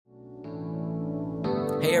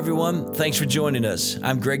Hey everyone, thanks for joining us.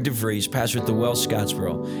 I'm Greg DeVries, pastor at the Well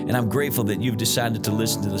Scottsboro, and I'm grateful that you've decided to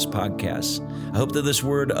listen to this podcast. I hope that this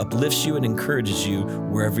word uplifts you and encourages you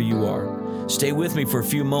wherever you are. Stay with me for a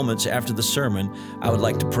few moments after the sermon. I would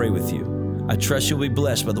like to pray with you. I trust you'll be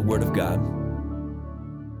blessed by the word of God.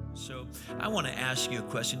 So I want to ask you a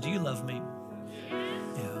question. Do you love me?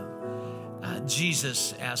 Yeah.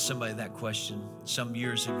 Jesus asked somebody that question some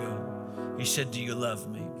years ago. He said, do you love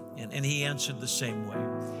me? And he answered the same way.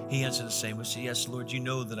 He answered the same way. He said, yes, Lord, you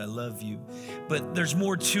know that I love you. But there's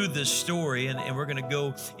more to this story, and we're going to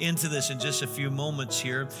go into this in just a few moments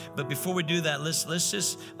here. But before we do that, let's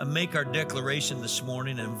just make our declaration this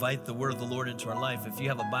morning and invite the word of the Lord into our life. If you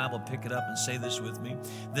have a Bible, pick it up and say this with me.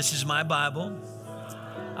 This is my Bible.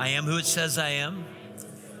 I am who it says I am.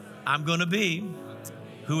 I'm going to be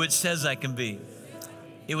who it says I can be.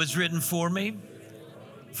 It was written for me,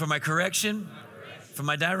 for my correction, for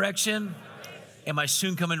my direction, and my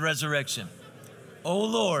soon coming resurrection. O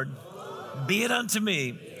Lord, be it unto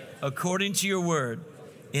me according to your word.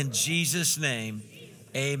 In Jesus' name,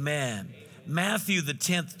 amen. Matthew, the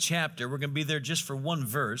 10th chapter, we're going to be there just for one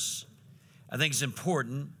verse. I think it's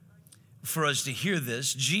important for us to hear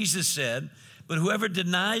this. Jesus said, but whoever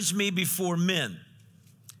denies me before men,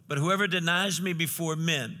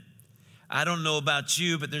 I don't know about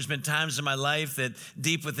you, but there's been times in my life that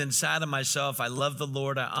deep within inside of myself, I love the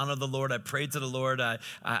Lord, I honor the Lord, I pray to the Lord, I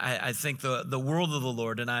think the world of the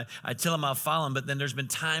Lord, and I tell him I'll follow him. But then there's been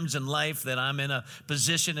times in life that I'm in a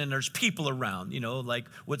position and there's people around, like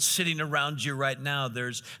what's sitting around you right now.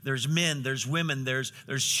 There's men, there's women, there's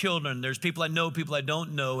children, there's people I know, people I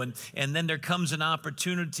don't know, and then there comes an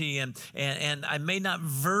opportunity, and I may not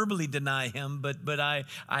verbally deny him, but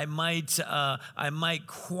I might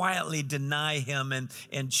quietly deny him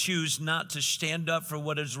and choose not to stand up for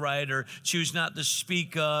what is right, or choose not to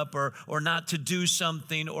speak up, or not to do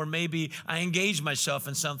something, or maybe I engage myself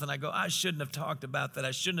in something. I go, I shouldn't have talked about that.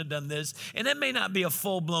 I shouldn't have done this. And it may not be a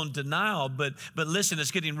full-blown denial, but listen,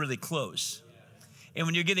 it's getting really close. And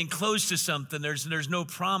when you're getting close to something, there's no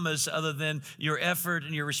promise other than your effort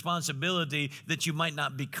and your responsibility that you might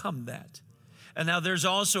not become that. And now there's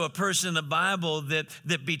also a person in the Bible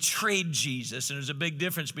that betrayed Jesus. And there's a big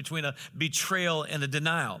difference between a betrayal and a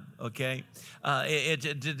denial, okay?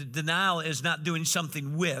 Denial is not doing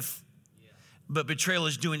something with, but betrayal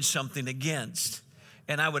is doing something against.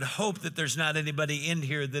 And I would hope that there's not anybody in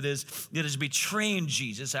here that is betraying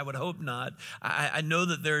Jesus. I would hope not. I know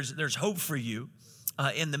that there's hope for you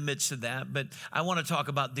in the midst of that. But I want to talk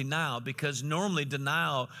about denial, because normally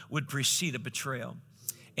denial would precede a betrayal.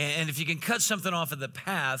 And if you can cut something off of the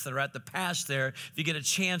path or at the past there, if you get a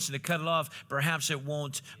chance to cut it off, perhaps it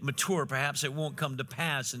won't mature, perhaps it won't come to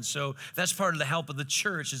pass. And so that's part of the help of the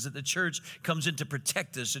church, is that the church comes in to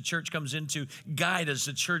protect us. The church comes in to guide us.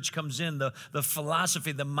 The church comes in, the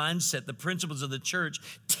philosophy, the mindset, the principles of the church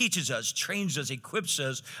teaches us, trains us, equips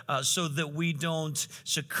us so that we don't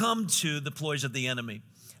succumb to the ploys of the enemy.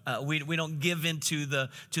 We don't give into the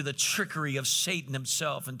trickery of Satan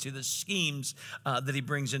himself and to the schemes that he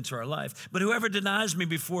brings into our life. But whoever denies me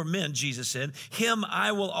before men, Jesus said, him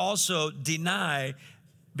I will also deny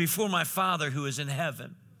before my Father who is in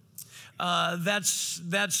heaven. That's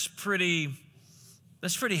pretty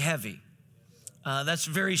heavy. That's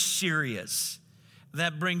very serious.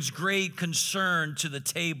 That brings great concern to the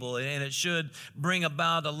table, and it should bring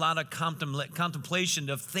about a lot of contemplation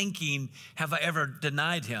of thinking, have I ever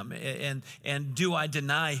denied him? And do I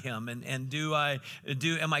deny him? And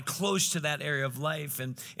am I close to that area of life?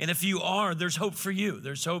 And if you are, there's hope for you.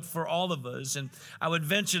 There's hope for all of us. And I would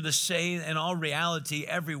venture to say, in all reality,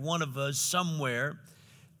 every one of us somewhere,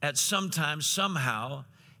 at some time, somehow,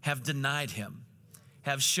 have denied him,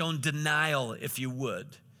 have shown denial, if you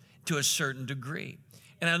would, to a certain degree.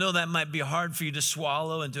 And I know that might be hard for you to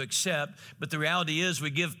swallow and to accept, but the reality is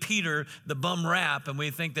we give Peter the bum rap, and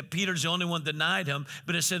we think that Peter's the only one that denied him,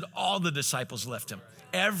 but it said all the disciples left him.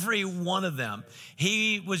 Every one of them.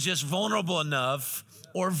 He was just vulnerable enough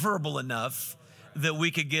or verbal enough that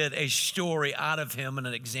we could get a story out of him and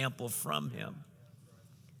an example from him.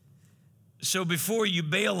 So before you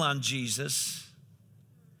bail on Jesus,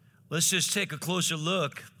 let's just take a closer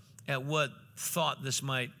look at what thought this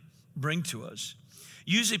might bring to us.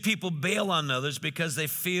 Usually people bail on others because they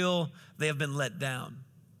feel they have been let down.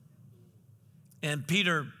 And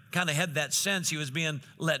Peter kind of had that sense he was being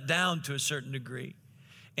let down to a certain degree.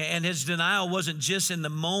 And his denial wasn't just in the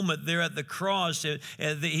moment there at the cross.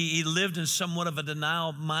 He lived in somewhat of a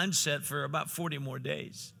denial mindset for about 40 more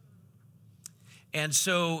days. And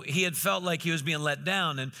so he had felt like he was being let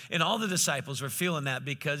down. And all the disciples were feeling that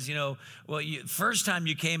because, first time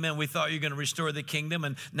you came in, we thought you were going to restore the kingdom.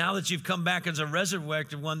 And now that you've come back as a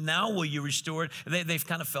resurrected one, now will you restore it? They've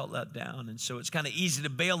kind of felt let down. And so it's kind of easy to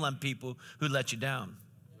bail on people who let you down.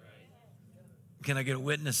 Can I get a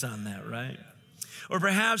witness on that, right? Or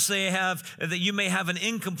perhaps that you may have an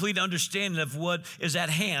incomplete understanding of what is at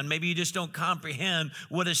hand. Maybe you just don't comprehend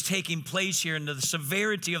what is taking place here and the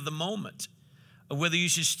severity of the moment. Whether you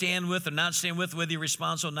should stand with or not stand with, whether you're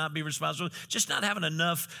responsible or not be responsible, just not having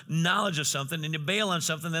enough knowledge of something, and you bail on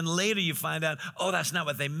something, then later you find out, oh, that's not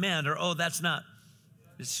what they meant, or oh, that's not.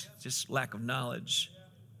 It's just lack of knowledge,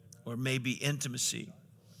 or maybe intimacy.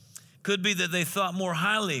 Could be that they thought more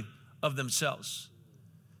highly of themselves.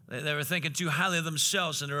 They were thinking too highly of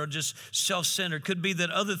themselves and they were just self-centered. Could be that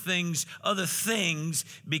other things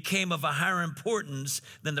became of a higher importance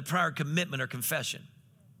than the prior commitment or confession.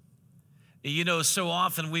 So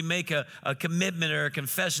often we make a commitment or a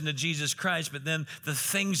confession to Jesus Christ, but then the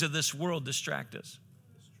things of this world distract us.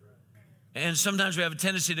 And sometimes we have a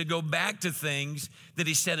tendency to go back to things that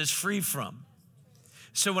he set us free from.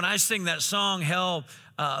 So when I sing that song, hell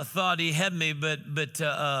thought he had me, but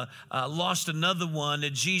lost another one,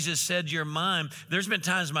 that Jesus said, you're mine. There's been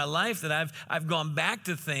times in my life that I've gone back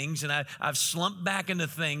to things and I've slumped back into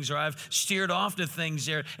things, or I've steered off to things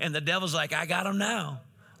there, and the devil's like, I got him now.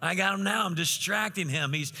 I'm distracting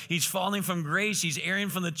him. He's falling from grace. He's erring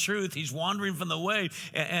from the truth. He's wandering from the way.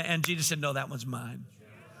 And Jesus said, no, that one's mine.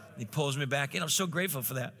 He pulls me back in. I'm so grateful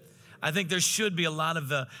for that. I think there should be a lot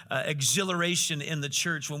of exhilaration in the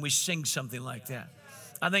church when we sing something like that.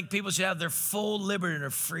 I think people should have their full liberty and their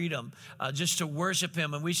freedom just to worship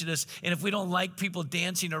him. And we should and if we don't like people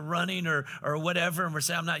dancing or running or whatever, and we're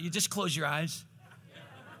saying, you just close your eyes.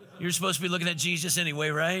 You're supposed to be looking at Jesus anyway,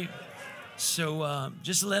 right? So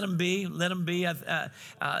just let him be.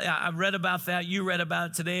 I read about that. You read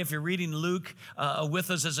about it today. If you're reading Luke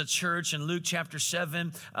with us as a church in Luke chapter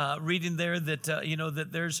 7, reading there that,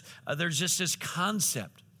 that there's just this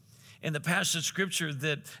concept in the passage of Scripture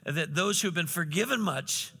that those who've been forgiven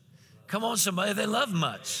much, come on, somebody, they love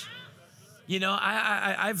much.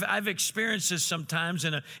 I've experienced this sometimes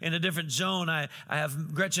in a different zone.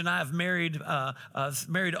 Gretchen and I have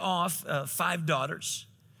married off 5 daughters.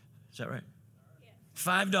 Is that right? Yeah.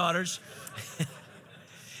 5 daughters.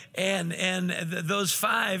 and those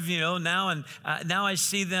 5, now I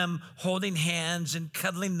see them holding hands and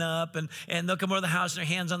cuddling up, and they'll come over the house and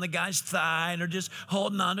their hands on the guy's thigh and they're just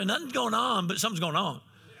holding on. And nothing's going on, but something's going on.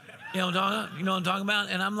 You know what I'm talking about?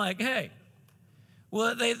 And I'm like, hey,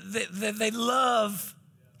 well, they love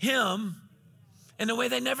him in a way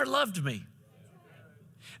they never loved me.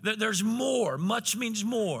 There's more. Much means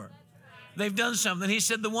more. They've done something. He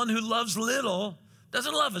said the one who loves little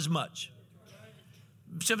doesn't love as much,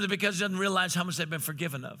 simply because he doesn't realize how much they've been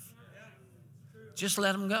forgiven of. Just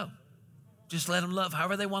let them go. Just let them love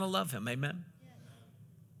however they want to love him. Amen.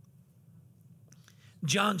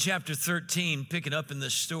 John chapter 13, picking up in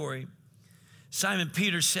this story, Simon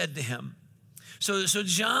Peter said to him, So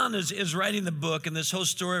John is writing the book, and this whole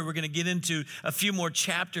story, we're going to get into a few more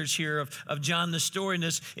chapters here of John, the story. And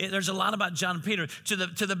there's a lot about John and Peter. To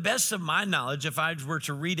the best of my knowledge, if I were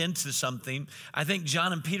to read into something, I think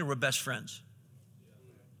John and Peter were best friends.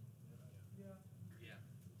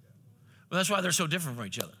 Well, that's why they're so different from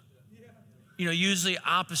each other. Usually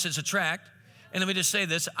opposites attract. And let me just say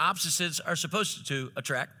this, opposites are supposed to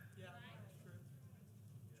attract.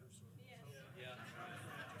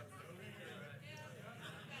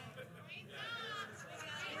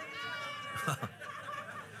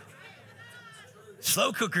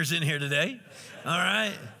 Slow cookers in here today, all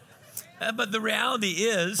right? But the reality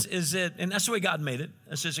is that, and that's the way God made it.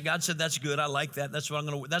 It's just God said, that's good, I like that. That's what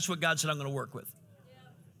God said I'm going to work with.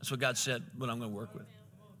 That's what God said what I'm going to work with.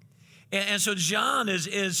 And so John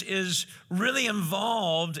is really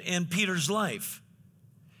involved in Peter's life.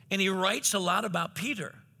 And he writes a lot about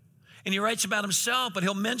Peter. And he writes about himself, but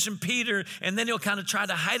he'll mention Peter, and then he'll kind of try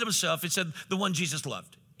to hide himself. He said, the one Jesus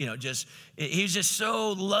loved. He's just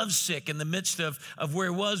so lovesick in the midst of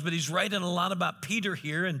where he was, but he's writing a lot about Peter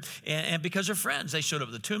here, and because they're friends. They showed up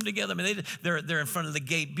at the tomb together. I mean, they're in front of the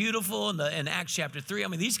gate beautiful in Acts chapter 3. I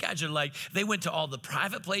mean, these guys are like, they went to all the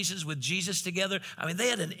private places with Jesus together. I mean, they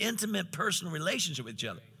had an intimate, personal relationship with each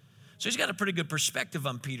other. So he's got a pretty good perspective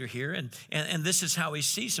on Peter here, and this is how he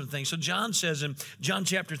sees some things. So John says in John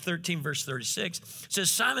chapter 13, verse 36, says,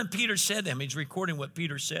 Simon Peter said to him, he's recording what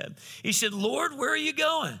Peter said. He said, Lord, where are you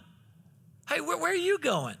going? Hey, where are you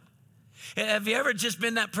going? Have you ever just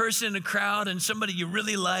been that person in a crowd and somebody you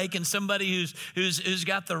really like and somebody who's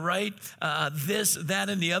got the right this, that,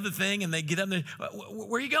 and the other thing, and they get up there,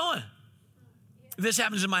 where are you going? This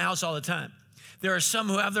happens in my house all the time. There are some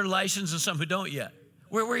who have their license and some who don't yet.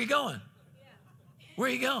 Where are you going? Where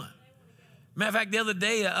are you going? Matter of fact, the other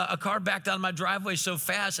day, a car backed out of my driveway so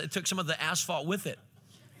fast, it took some of the asphalt with it.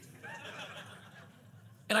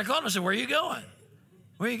 And I called them and said, where are you going?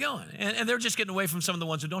 Where are you going? And they're just getting away from some of the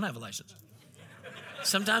ones who don't have a license.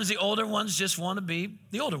 Sometimes the older ones just want to be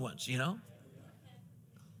the older ones, you know?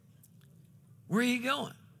 Where are you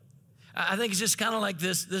going? I think it's just kind of like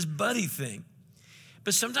this buddy thing.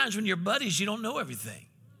 But sometimes when you're buddies, you don't know everything.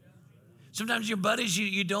 Sometimes your buddies,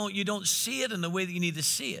 you don't see it in the way that you need to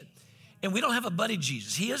see it. And we don't have a buddy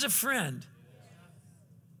Jesus. He is a friend.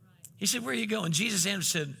 He said, where are you going? Jesus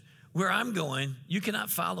answered, said, where I'm going, you cannot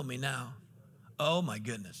follow me now. Oh my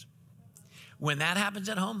goodness. When that happens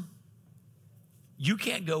at home, you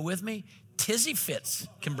can't go with me. Tizzy fits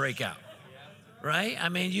can break out, right? I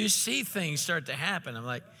mean, you see things start to happen. I'm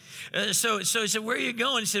like, so he said, where are you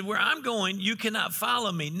going? He said, where I'm going, you cannot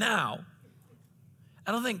follow me now.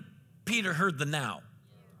 I don't think Peter heard the now.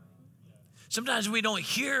 Sometimes we don't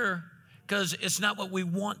hear because it's not what we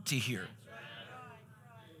want to hear.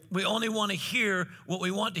 We only want to hear what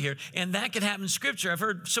we want to hear. And that can happen in Scripture. I've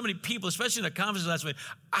heard so many people, especially in the conference last week,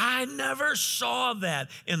 I never saw that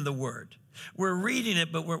in the Word. We're reading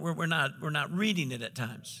it, but we're not reading it at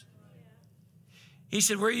times. He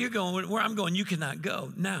said, where are you going? Where I'm going, you cannot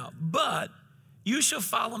go now. But you shall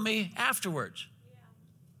follow me afterwards.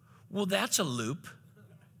 Well, that's a loop.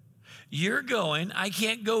 You're going, I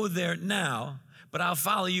can't go there now, but I'll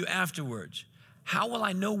follow you afterwards. How will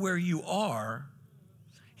I know where you are?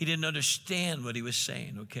 He didn't understand what he was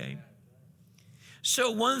saying, okay? So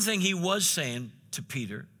one thing he was saying to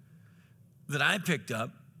Peter that I picked up,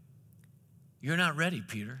 you're not ready,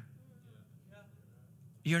 Peter.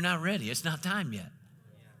 You're not ready. It's not time yet.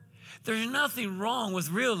 There's nothing wrong with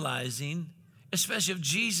realizing, especially if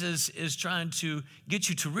Jesus is trying to get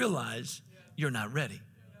you to realize you're not ready.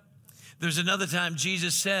 There's another time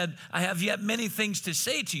Jesus said, I have yet many things to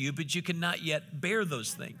say to you, but you cannot yet bear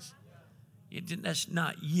those things. That's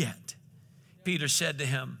not yet. Peter said to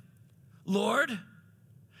him, Lord,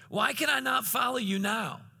 why can I not follow you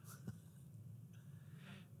now?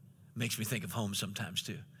 Makes me think of home sometimes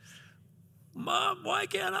too. Mom, why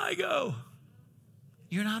can't I go?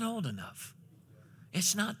 You're not old enough.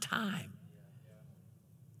 It's not time.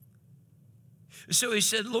 So he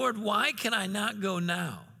said, Lord, why can I not go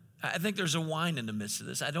now? I think there's a whine in the midst of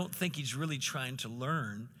this. I don't think he's really trying to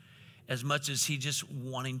learn as much as he just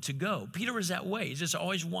wanting to go. Peter was that way. He's just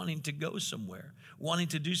always wanting to go somewhere, wanting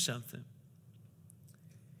to do something.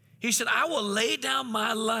 He said, I will lay down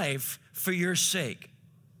my life for your sake.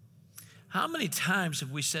 How many times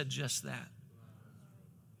have we said just that?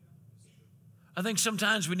 I think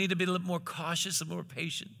sometimes we need to be a little more cautious, a little more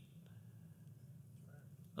patient,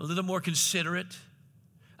 a little more considerate.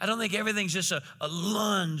 I don't think everything's just a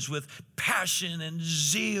lunge with passion and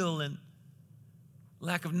zeal and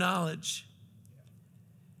lack of knowledge.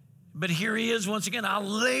 But here he is once again, I'll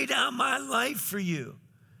lay down my life for you.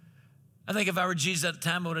 I think if I were Jesus at the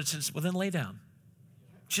time, I would have said, well, then lay down.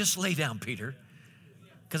 Just lay down, Peter.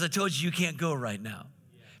 Because I told you can't go right now.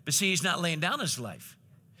 But see, he's not laying down his life.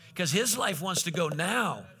 Because his life wants to go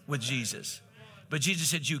now with Jesus. But Jesus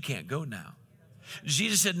said, you can't go now.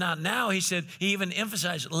 Jesus said, not now. He said, he even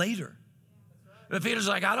emphasized later. But Peter's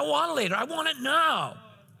like, I don't want it later. I want it now.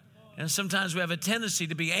 And sometimes we have a tendency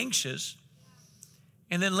to be anxious.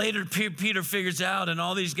 And then later Peter figures out, and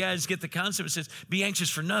all these guys get the concept. It says, be anxious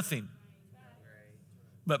for nothing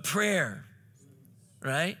but prayer,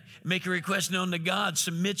 right? Make your request known to God.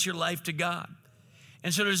 Submit your life to God.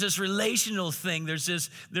 And so there's this relational thing. There's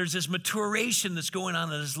this maturation that's going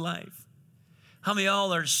on in his life. How many of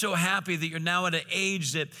y'all are so happy that you're now at an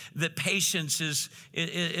age that patience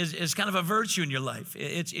is kind of a virtue in your life?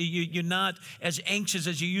 You're not as anxious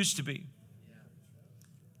as you used to be.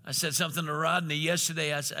 I said something to Rodney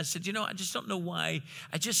yesterday. I said, I just don't know why.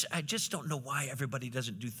 I just don't know why everybody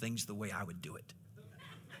doesn't do things the way I would do it.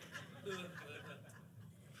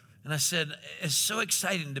 And I said, it's so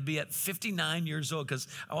exciting to be at 59 years old because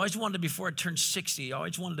I always wanted to, before I turned 60, I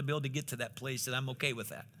always wanted to be able to get to that place that I'm okay with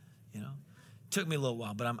that, Took me a little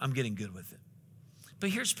while, but I'm getting good with it.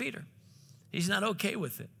 But here's Peter. He's not okay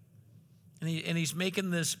with it. And he's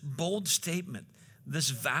making this bold statement,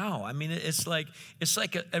 this vow. I mean, it's like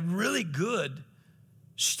a really good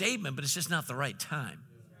statement, but it's just not the right time.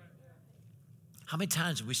 How many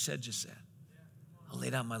times have we said just that? I'll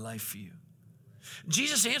lay down my life for you.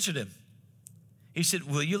 Jesus answered him. He said,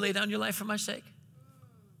 will you lay down your life for my sake?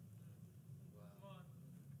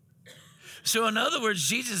 So in other words,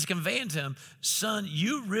 Jesus is conveying to him, son,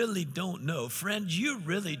 you really don't know. Friend, you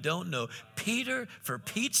really don't know. Peter, for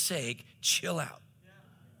Pete's sake, chill out.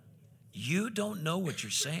 You don't know what you're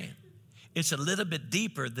saying. It's a little bit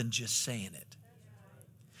deeper than just saying it.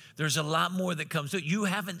 There's a lot more that comes to it. You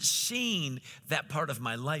haven't seen that part of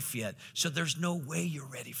my life yet, so there's no way you're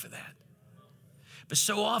ready for that. But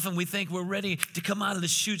so often we think we're ready to come out of the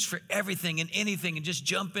chutes for everything and anything and just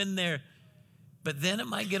jump in there. But then it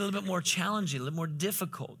might get a little bit more challenging, a little more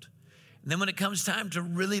difficult. And then when it comes time to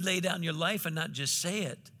really lay down your life and not just say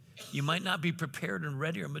it, you might not be prepared and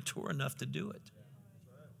ready or mature enough to do it.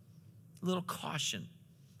 A little caution,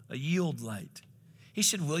 a yield light. He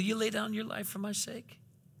said, will you lay down your life for my sake?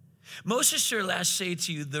 Moses shall I say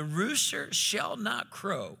to you, the rooster shall not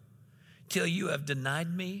crow till you have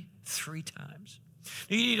denied me 3 times.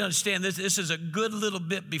 You need to understand this is a good little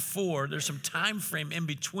bit before. There's some time frame in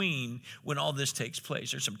between when all this takes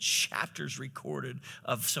place. There's some chapters recorded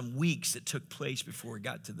of some weeks that took place before he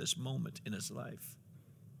got to this moment in his life.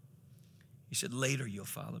 He said, later you'll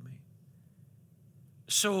follow me.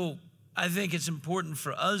 So I think it's important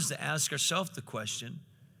for us to ask ourselves the question,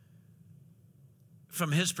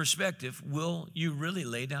 from his perspective, will you really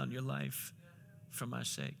lay down your life for my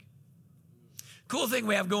sake? Cool thing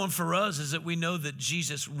we have going for us is that we know that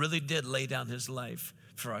Jesus really did lay down his life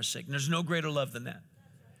for our sake. And there's no greater love than that.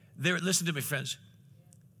 Listen to me, friends.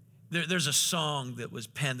 There's a song that was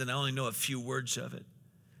penned, and I only know a few words of it.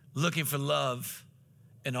 Looking for love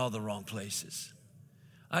in all the wrong places.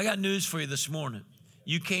 I got news for you this morning.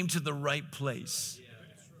 You came to the right place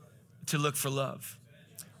to look for love.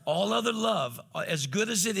 All other love, as good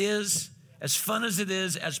as it is, as fun as it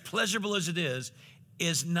is, as pleasurable as it is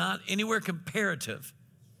not anywhere comparative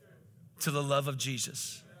to the love of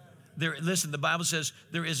Jesus. Listen, the Bible says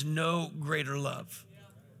there is no greater love.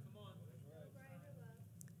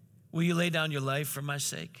 Will you lay down your life for my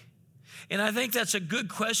sake? And I think that's a good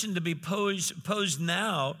question to be posed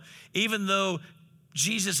now, even though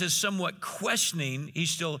Jesus is somewhat questioning, he's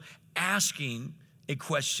still asking a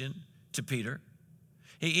question to Peter.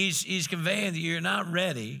 He's conveying that you're not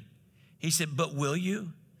ready. He said, but will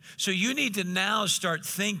you? So you need to now start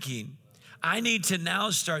thinking. I need to now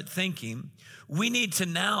start thinking. We need to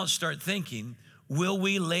now start thinking, will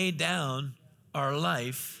we lay down our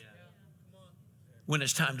life when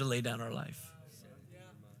it's time to lay down our life?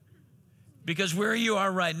 Because where you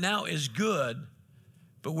are right now is good,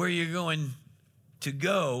 but where you're going to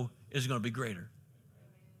go is going to be greater.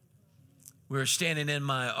 We were standing in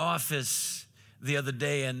my office the other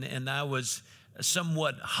day, and I was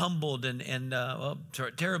somewhat humbled and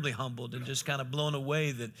terribly humbled and just kind of blown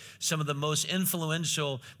away that some of the most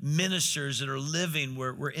influential ministers that are living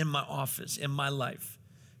were in my office, in my life,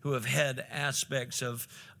 who have had aspects of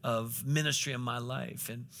ministry in my life.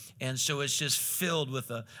 And so it's just filled with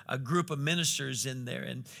a group of ministers in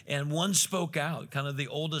there. And one spoke out, kind of the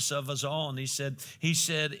oldest of us all, and he said,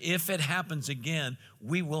 if it happens again,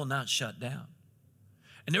 we will not shut down.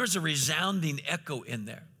 And there was a resounding echo in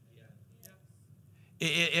there.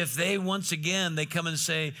 If they, once again, they come and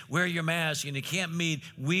say, wear your mask and you can't meet,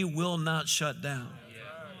 we will not shut down.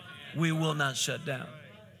 We will not shut down.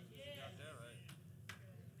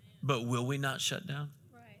 But will we not shut down?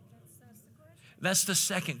 That's the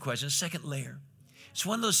second question, second layer. It's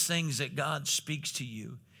one of those things that God speaks to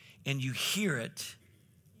you and you hear it,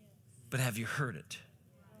 but have you heard it?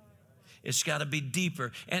 It's got to be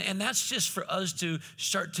deeper. And that's just for us to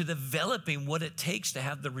start to developing what it takes to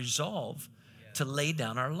have the resolve to lay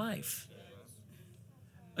down our life,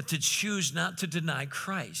 to choose not to deny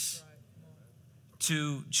Christ.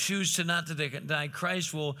 To choose to not to deny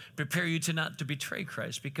Christ will prepare you to not to betray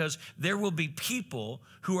Christ, because there will be people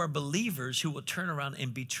who are believers who will turn around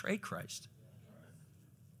and betray Christ,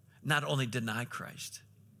 not only deny Christ.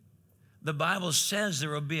 The Bible says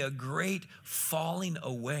there will be a great falling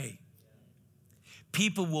away.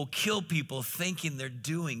 People will kill people thinking they're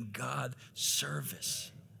doing God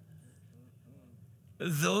service.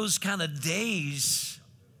 Those kind of days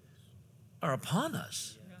are upon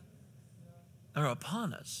us. Are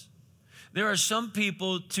upon us. There are some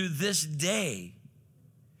people to this day,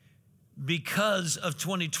 because of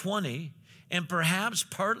 2020, and perhaps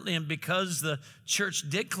partly and because the church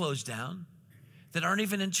did close down, that aren't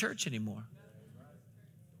even in church anymore.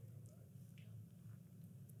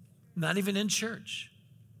 Not even in church.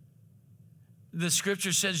 The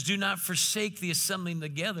scripture says, do not forsake the assembling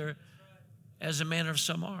together as a manner of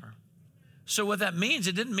some are. So what that means,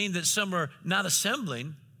 it didn't mean that some are not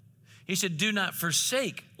assembling. He said, do not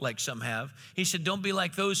forsake like some have. He said, don't be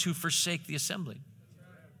like those who forsake the assembly.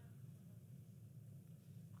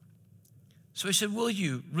 So he said, will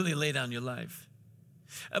you really lay down your life?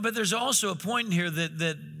 But there's also a point in here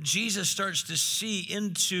that Jesus starts to see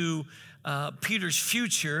into Peter's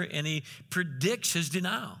future, and he predicts his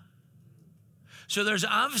denial. So there's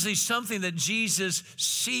obviously something that Jesus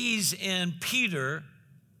sees in Peter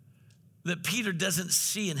that Peter doesn't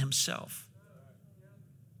see in himself.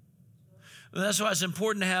 That's why it's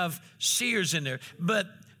important to have seers in there. But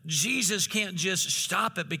Jesus can't just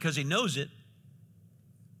stop it because he knows it.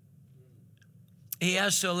 He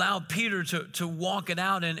has to allow Peter to walk it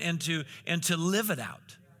out and to live it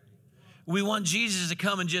out. We want Jesus to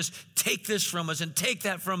come and just take this from us and take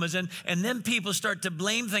that from us. And then people start to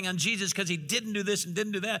blame things on Jesus because he didn't do this and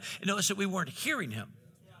didn't do that. And notice that we weren't hearing him.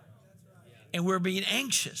 And we're being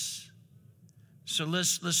anxious. So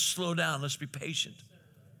let's slow down. Let's be patient.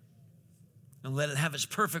 And let it have its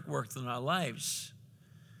perfect work in our lives.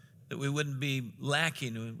 That we wouldn't be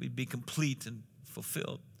lacking. We'd be complete and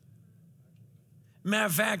fulfilled. Matter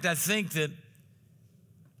of fact, I think that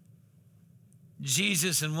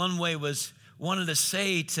Jesus in one way wanted to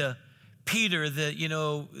say to Peter that, you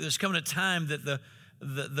know, there's coming a time that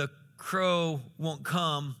the crow won't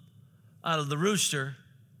come out of the rooster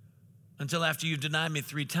until after you've denied me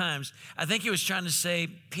 3 times. I think he was trying to say,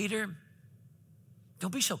 Peter,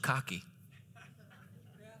 don't be so cocky.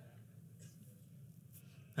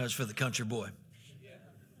 That was for the country boy.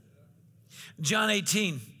 John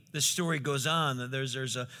 18, the story goes on.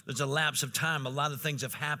 There's a lapse of time. A lot of things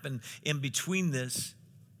have happened in between this.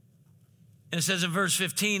 And it says in verse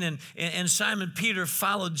 15, and Simon Peter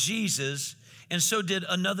followed Jesus, and so did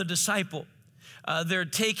another disciple. They're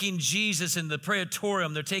taking Jesus in the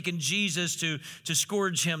praetorium. They're taking Jesus to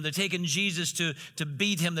scourge him. They're taking Jesus to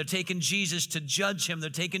beat him. They're taking Jesus to judge him. They're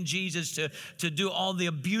taking Jesus to do all the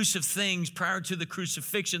abusive things prior to the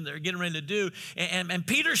crucifixion they're getting ready to do. And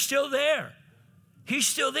Peter's still there. He's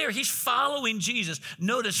still there. He's following Jesus.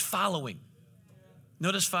 Notice following.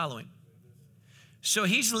 Notice following. So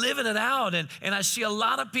he's living it out, and I see a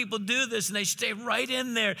lot of people do this, and they stay right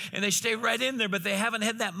in there, but they haven't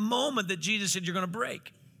had that moment that Jesus said, you're going to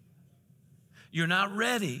break. You're not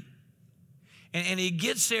ready. And he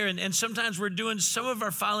gets there, and sometimes we're doing some of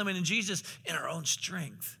our following in Jesus in our own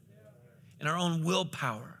strength, in our own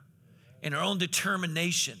willpower, in our own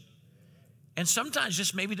determination, and sometimes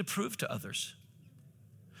just maybe to prove to others.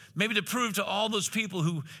 Maybe to prove to all those people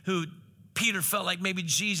who Peter felt like maybe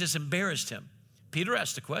Jesus embarrassed him. Peter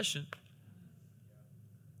asked the question.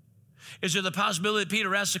 Is there the possibility that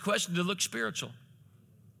Peter asked the question to look spiritual?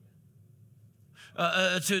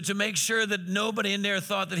 To make sure that nobody in there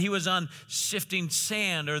thought that he was on sifting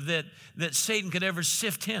sand or that Satan could ever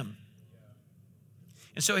sift him.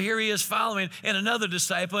 And so here he is following, and another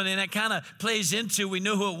disciple, and that kind of plays into, we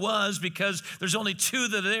know who it was because there's only 2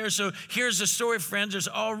 that are there. So here's the story, friends. There's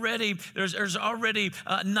already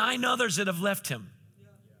 9 others that have left him.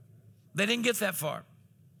 They didn't get that far.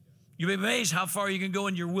 You'll be amazed how far you can go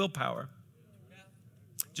in your willpower.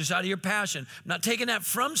 Just out of your passion. I'm not taking that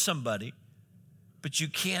from somebody, but you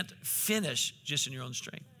can't finish just in your own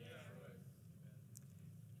strength.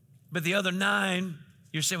 But the other 9,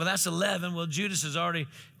 you're saying, well, that's 11. Well, Judas is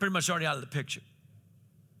pretty much already out of the picture.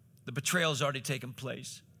 The betrayal has already taken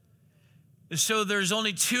place. So there's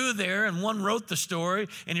only 2 there, and one wrote the story,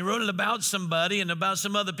 and he wrote it about somebody and about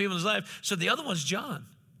some other people in his life. So the other one's John.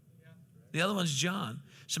 The other one's John.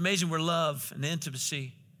 It's amazing where love and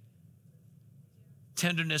intimacy,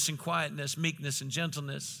 tenderness and quietness, meekness and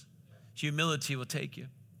gentleness, humility will take you.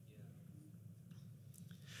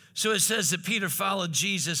 So it says that Peter followed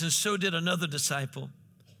Jesus, and so did another disciple.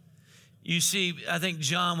 You see, I think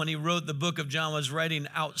John, when he wrote the book of John, was writing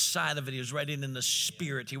outside of it. He was writing in the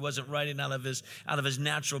spirit. He wasn't writing out of his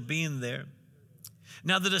natural being there.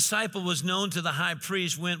 Now the disciple was known to the high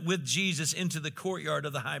priest, went with Jesus into the courtyard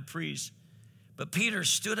of the high priest. But Peter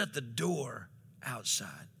stood at the door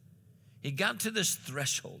outside. He got to this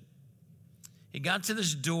threshold. He got to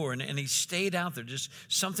this door, and he stayed out there.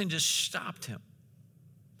 Something just stopped him.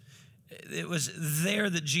 It was there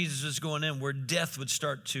that Jesus was going in, where death would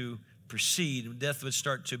start to proceed, death would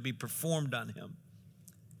start to be performed on him.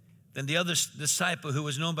 Then the other disciple, who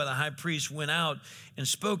was known by the high priest, went out and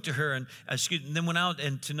spoke to her, then went out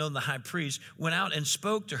and to know the high priest, went out and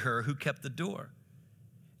spoke to her who kept the door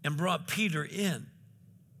and brought Peter in.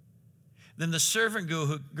 Then the servant girl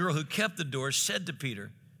who kept the door said to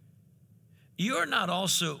Peter, you are not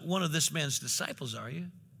also one of this man's disciples, are you?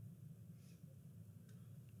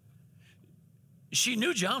 She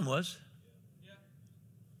knew John was.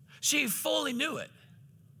 She fully knew it.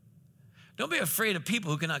 Don't be afraid of people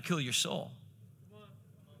who cannot kill your soul.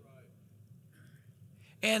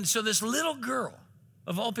 And so this little girl,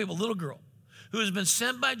 of all people, little girl, who has been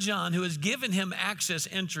sent by John, who has given him access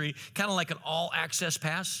entry, kind of like an all-access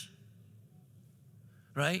pass,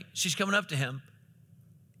 right? She's coming up to him,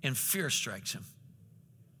 and fear strikes him.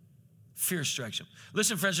 Fear strikes him.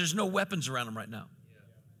 Listen, friends, there's no weapons around him right now.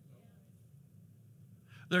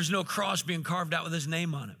 There's no cross being carved out with his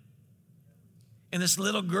name on it. And this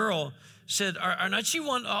little girl said, are not you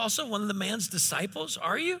also one of the man's disciples?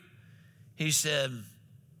 Are you? He said,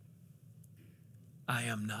 I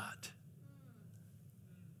am not.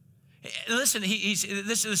 Listen,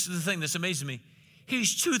 this is the thing that's amazing me.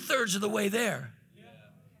 He's 2/3 of the way there.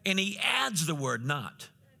 And he adds the word not.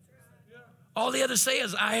 All the others say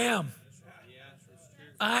is, I am.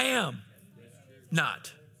 I am.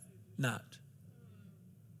 Not.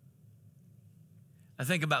 I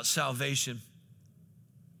think about salvation.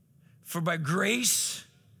 For by grace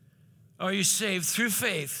are you saved through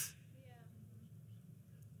faith.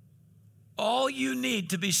 All you need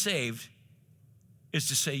to be saved is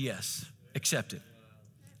to say yes, accept it.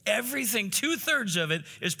 Everything, 2/3 of it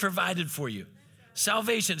is provided for you.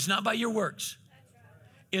 Salvation, it's not by your works.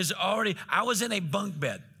 Is already, I was in a bunk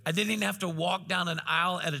bed. I didn't even have to walk down an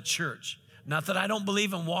aisle at a church. Not that I don't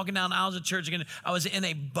believe in walking down aisles at church again. I was in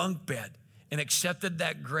a bunk bed and accepted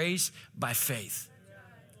that grace by faith.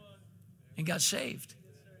 And got saved.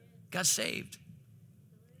 Got saved.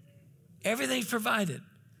 Everything's provided.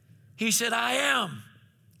 He said, I am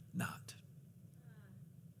not.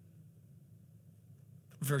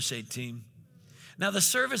 Verse 18. Now the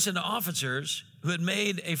servants and the officers who had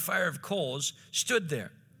made a fire of coals stood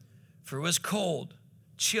there, for it was cold,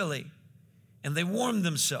 chilly, and they warmed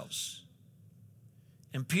themselves.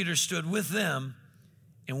 And Peter stood with them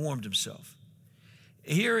and warmed himself.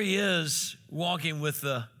 Here he is walking with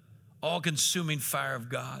the all-consuming fire of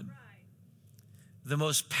God. The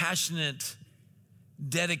most passionate,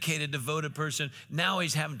 dedicated, devoted person. Now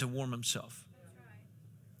he's having to warm himself.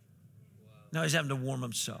 Now he's having to warm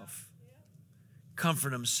himself,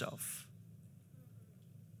 comfort himself.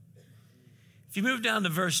 If you move down to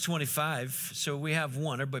verse 25, so we have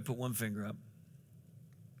one, everybody put one finger up.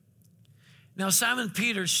 Now Simon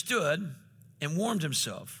Peter stood and warmed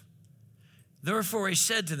himself. Therefore he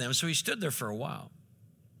said to them, so he stood there for a while.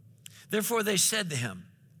 Therefore they said to him,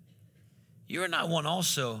 you are not one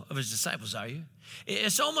also of his disciples, are you?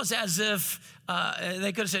 It's almost as if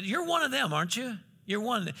they could have said, you're one of them, aren't you? You're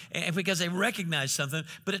one. And because they recognized something,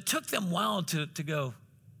 but it took them a while to go,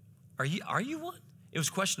 are you one? It was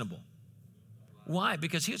questionable. Why?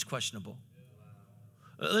 Because he was questionable.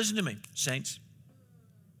 Listen to me, saints.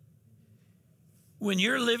 When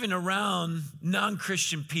you're living around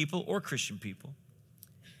non-Christian people or Christian people,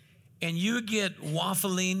 and you get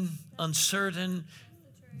waffling, uncertain,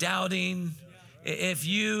 doubting, if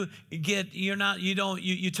you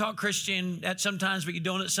talk Christian at sometimes, but you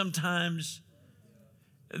don't at sometimes,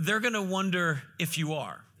 they're going to wonder if you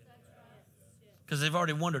are, because they've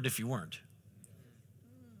already wondered if you weren't.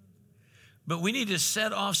 But we need to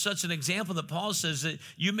set off such an example that Paul says that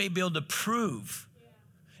you may be able to prove.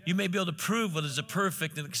 You may be able to prove what is a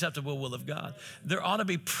perfect and acceptable will of God. There ought to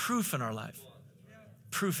be proof in our life.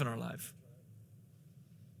 Proof in our life.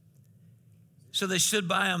 So they stood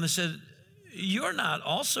by him and said, you're not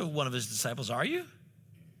also one of his disciples, are you?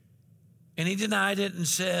 And he denied it and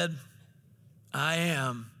said, I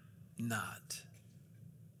am not.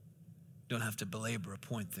 Don't have to belabor a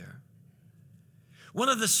point there. One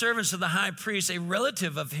of the servants of the high priest, a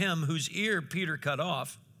relative of him whose ear Peter cut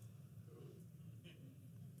off.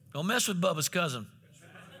 Don't mess with Bubba's cousin.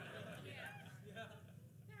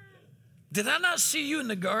 Did I not see you in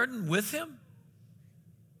the garden with him?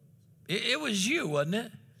 It was you, wasn't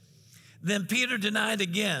it? Then Peter denied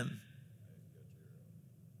again.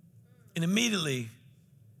 And immediately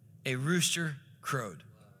a rooster crowed.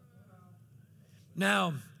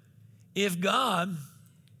 Now, if God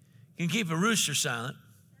can keep a rooster silent,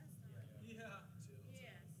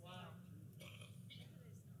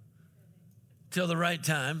 till the right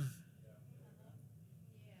time,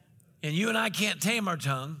 and you and I can't tame our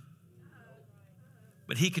tongue,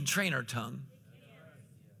 but he can train our tongue.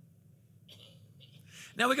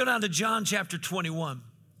 Now we go down to John chapter 21,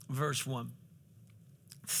 verse 1.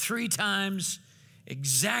 3 times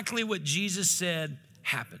exactly what Jesus said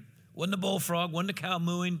happened. Wasn't a bullfrog, wasn't a cow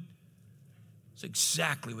mooing. It's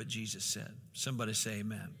exactly what Jesus said. Somebody say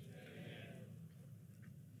amen.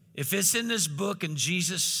 If it's in this book and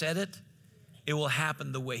Jesus said it, it will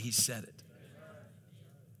happen the way he said it.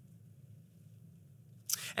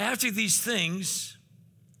 After these things,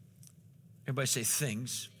 everybody say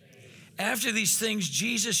things. After these things,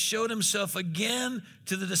 Jesus showed himself again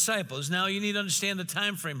to the disciples. Now you need to understand the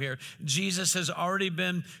time frame here. Jesus has already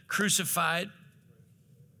been crucified,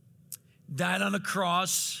 died on a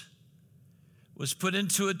cross, was put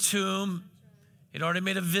into a tomb. He'd already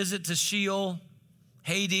made a visit to Sheol,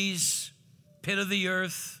 Hades, pit of the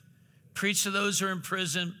earth, preached to those who are in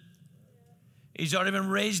prison. He's already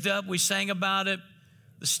been raised up. We sang about it.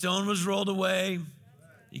 The stone was rolled away.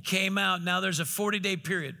 He came out. Now there's a 40-day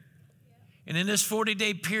period. And in this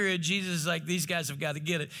 40-day period, Jesus is like, these guys have got to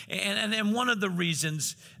get it. And one of the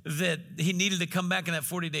reasons that he needed to come back in that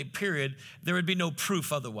 40-day period, there would be no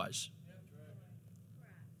proof otherwise.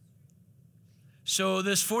 So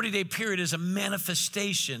this 40-day period is a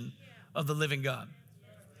manifestation of the living God.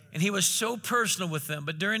 And he was so personal with them.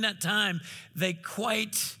 But during that time, they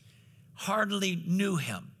quite hardly knew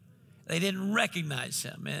him. They didn't recognize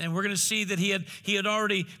him. And we're going to see that he had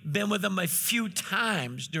already been with them a few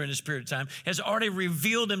times during this period of time, has already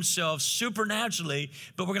revealed himself supernaturally,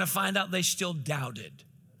 but we're going to find out they still doubted.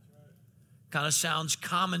 Kind of sounds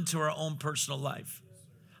common to our own personal life.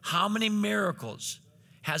 How many miracles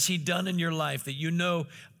has he done in your life that you know,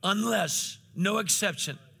 unless, no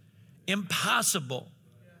exception, impossible,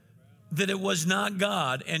 that it was not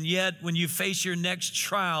God, and yet when you face your next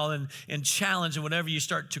trial and challenge and whatever, you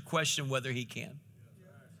start to question whether he can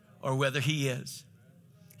or whether he is.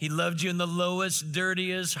 He loved you in the lowest,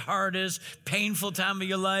 dirtiest, hardest, painful time of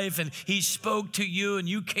your life, and he spoke to you, and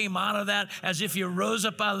you came out of that as if you rose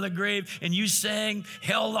up out of the grave, and you sang,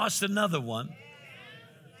 hell lost another one.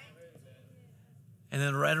 And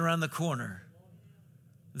then right around the corner,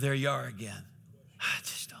 there you are again. I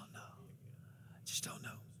just don't know. I just don't know.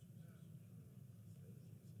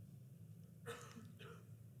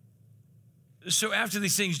 So after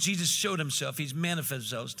these things, Jesus showed himself. He's manifested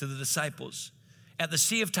himself to the disciples at the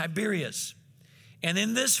Sea of Tiberias. And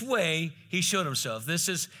in this way, he showed himself. This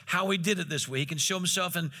is how he did it this way. He can show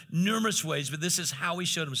himself in numerous ways, but this is how he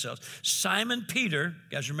showed himself. Simon Peter,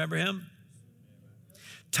 you guys remember him?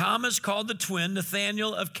 Thomas called the twin,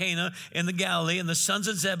 Nathanael of Cana in the Galilee, and the sons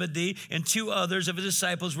of Zebedee and two others of his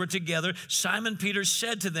disciples were together. Simon Peter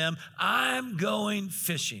said to them, I'm going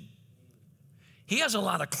fishing. He has a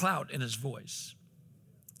lot of clout in his voice.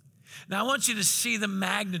 Now, I want you to see the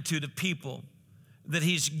magnitude of people that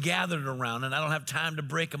he's gathered around, and I don't have time to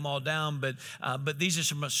break them all down, but these are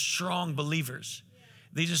some strong believers.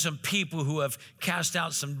 These are some people who have cast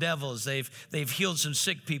out some devils. They've healed some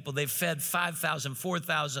sick people. They've fed 5,000,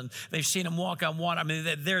 4,000. They've seen them walk on water. I mean,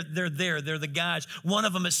 they're there. They're the guys. One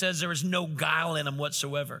of them, it says there was no guile in them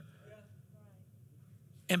whatsoever.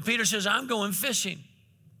 And Peter says, I'm going fishing.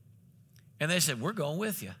 And they said, we're going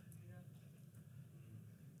with you.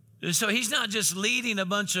 So he's not just leading a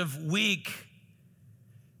bunch of weak,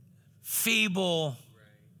 feeble,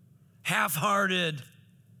 half-hearted.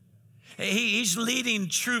 He's leading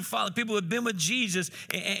true followers, people who have been with Jesus,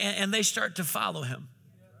 and they start to follow him,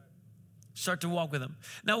 start to walk with him.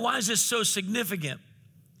 Now, why is this so significant?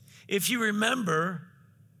 If you remember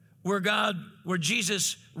where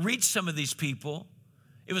Jesus reached some of these people,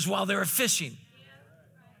 it was while they were fishing.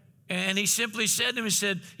 And he simply said to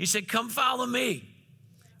him, he said, come follow me,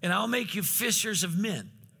 and I'll make you fishers of men.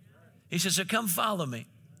 He said, so come follow me.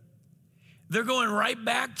 They're going right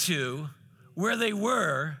back to where they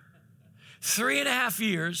were 3.5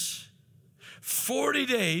 years, 40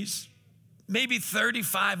 days, maybe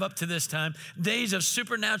 35 up to this time, days of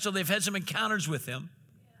supernatural. They've had some encounters with him,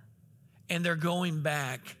 and they're going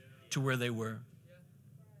back to where they were.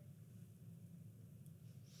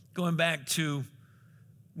 Going back to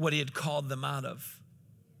what he had called them out of.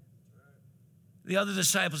 The other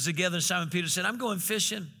disciples together, Simon Peter said, I'm going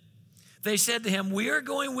fishing. They said to him, we are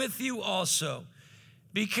going with you also.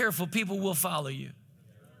 Be careful, people will follow you.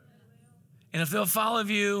 And if they'll follow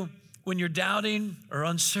you when you're doubting or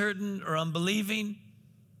uncertain or unbelieving,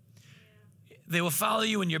 they will follow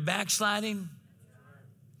you when you're backsliding.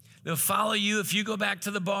 They'll follow you if you go back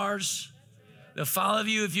to the bars. They'll follow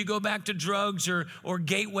you if you go back to drugs or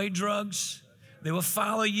gateway drugs. They will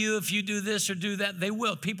follow you if you do this or do that. They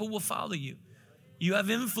will. People will follow you. You have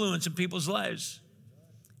influence in people's lives.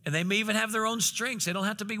 And they may even have their own strengths. They don't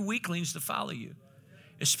have to be weaklings to follow you,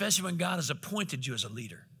 especially when God has appointed you as a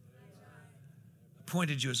leader.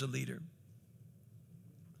 Appointed you as a leader.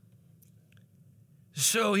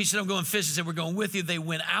 So he said, I'm going fishing. He said, we're going with you. They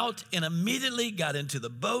went out and immediately got into the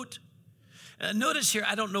boat. Notice here,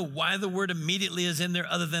 I don't know why the word immediately is in there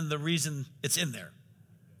other than the reason it's in there.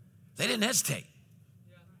 They didn't hesitate.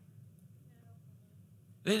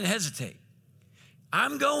 They didn't hesitate.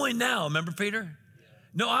 I'm going now. Remember Peter?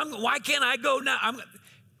 No, why can't I go now?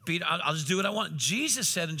 Peter, I'll just do what I want. Jesus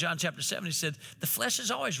said in John chapter 7, he said, the flesh is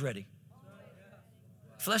always ready.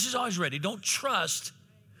 Flesh is always ready. Don't trust,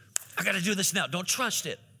 I got to do this now. Don't trust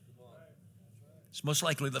it. It's most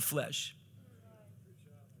likely the flesh.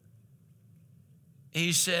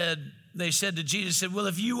 He said, they said to Jesus, said, well,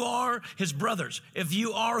 if you are his brothers, if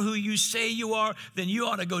you are who you say you are, then you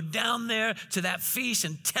ought to go down there to that feast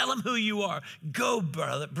and tell him who you are. Go,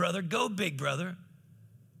 brother, go, big brother.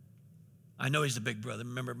 I know he's the big brother.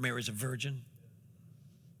 Remember, Mary's a virgin.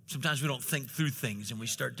 Sometimes we don't think through things and we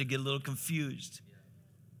start to get a little confused.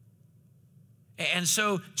 And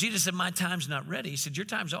so Jesus said, my time's not ready. He said, your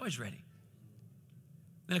time's always ready.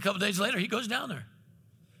 Then a couple days later, he goes down there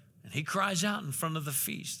and he cries out in front of the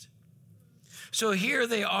feast. So here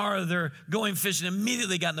they are, they're going fishing,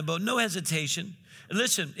 immediately got in the boat, no hesitation.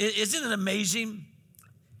 Listen, isn't it amazing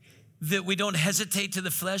that we don't hesitate to the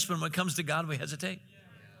flesh, but when it comes to God, we hesitate?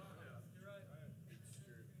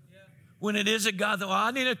 When it is a God that, well,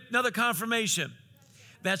 I need another confirmation.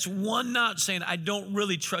 That's one not saying, I don't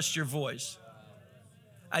really trust your voice.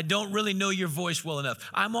 I don't really know your voice well enough.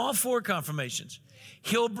 I'm all for confirmations.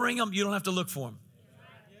 He'll bring them. You don't have to look for them.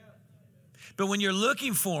 But when you're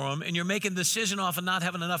looking for them and you're making a decision off of not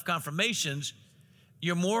having enough confirmations,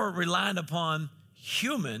 you're more reliant upon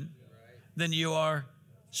human than you are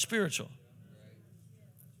spiritual.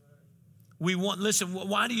 Listen,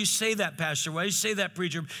 why do you say that, Pastor? Why do you say that,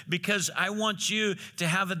 preacher? Because I want you to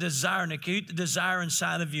have a desire, and a desire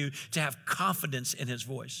inside of you to have confidence in his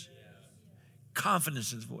voice.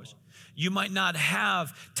 Confidence in his voice. You might not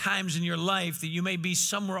have times in your life that you may be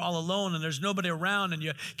somewhere all alone and there's nobody around and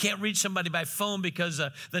you can't reach somebody by phone because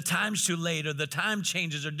the time's too late or the time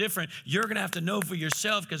changes are different. You're going to have to know for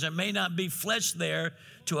yourself because there may not be flesh there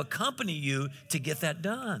to accompany you to get that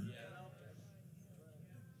done.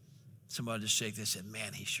 Somebody just shake this and said,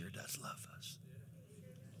 man, he sure does love us.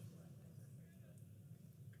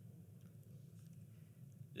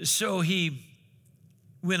 So he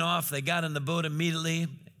went off. They got in the boat immediately.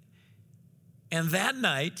 And that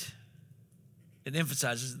night, it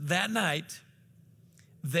emphasizes, that night,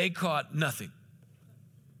 they caught nothing.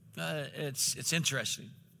 It's interesting.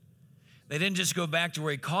 They didn't just go back to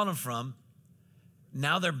where he caught them from.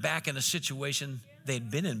 Now they're back in a situation they'd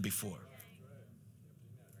been in before.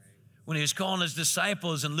 When he was calling his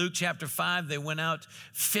disciples in Luke chapter 5, they went out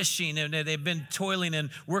fishing and they've been toiling and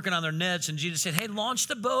working on their nets. And Jesus said, hey, launch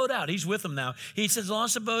the boat out. He's with them now. He says,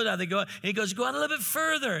 launch the boat out. They go out. And he goes, go out a little bit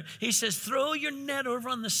further. He says, throw your net over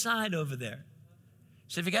on the side over there.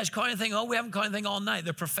 So if you guys caught anything, we haven't caught anything all night.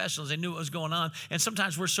 They're professionals. They knew what was going on. And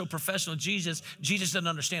sometimes we're so professional. Jesus doesn't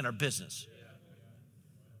understand our business.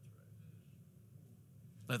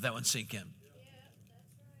 Let that one sink in.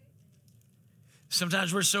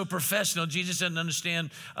 Sometimes we're so professional, Jesus doesn't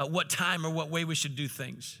understand what time or what way we should do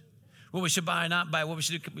things, what we should buy or not buy, what we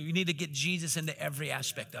should do. We need to get Jesus into every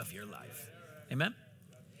aspect of your life. Amen?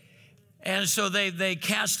 And so they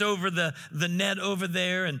cast over the net over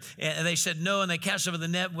there, and they said no, and they cast over the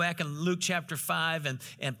net back in Luke chapter 5,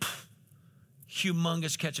 and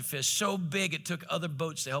humongous catch of fish, so big it took other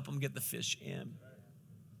boats to help them get the fish in.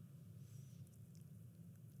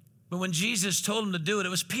 But when Jesus told them to do it, it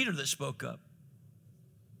was Peter that spoke up.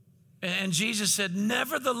 And Jesus said,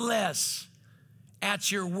 nevertheless,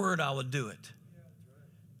 at your word, I will do it.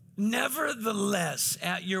 Nevertheless,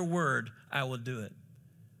 at your word, I will do it.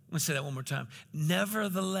 I'm going to say that one more time.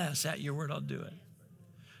 Nevertheless, at your word, I'll do it.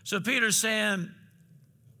 So Peter's saying,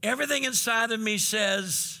 everything inside of me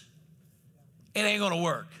says it ain't going to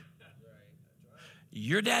work.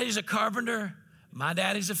 Your daddy's a carpenter. My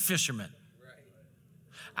daddy's a fisherman.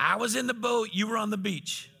 I was in the boat. You were on the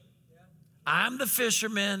beach. I'm the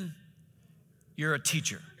fisherman. You're a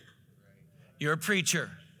teacher. You're a preacher.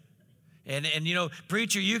 And you know,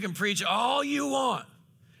 preacher, you can preach all you want,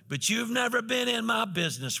 but you've never been in my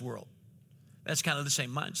business world. That's kind of the same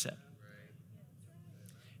mindset.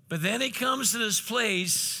 But then he comes to this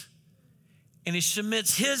place and he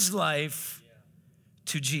submits his life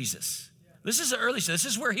to Jesus. This is the early stage. This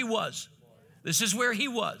is where he was. This is where he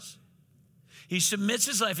was. He submits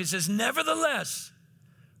his life. He says, nevertheless.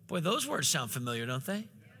 Boy, those words sound familiar, don't they?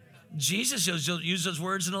 Jesus used those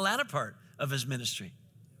words in the latter part of his ministry.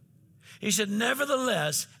 He said,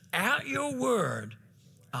 nevertheless, at your word,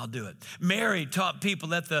 I'll do it. Mary taught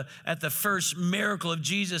people at the first miracle of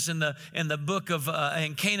Jesus in the book of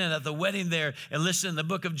in Canaan at the wedding there, and listen in the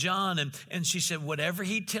book of John, and she said, whatever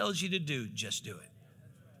he tells you to do, just do it.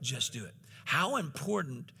 Just do it. How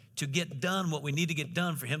important to get done what we need to get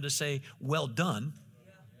done for him to say, well done,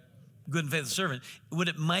 good and faithful servant, what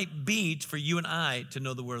it might be for you and I to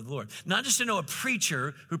know the word of the Lord. Not just to know a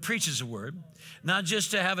preacher who preaches the word, not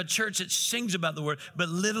just to have a church that sings about the word, but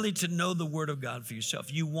literally to know the word of God for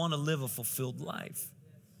yourself. You want to live a fulfilled life.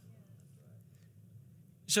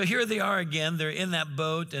 So here they are again. They're in that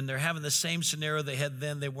boat, and they're having the same scenario they had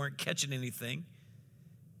then. They weren't catching anything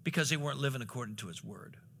because they weren't living according to his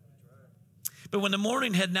word. But when the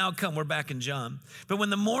morning had now come, we're back in John. But when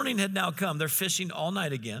the morning had now come, they're fishing all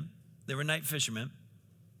night again. They were night fishermen.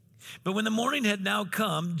 But when the morning had now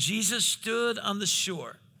come, Jesus stood on the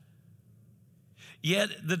shore. Yet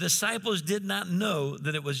the disciples did not know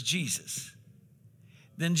that it was Jesus.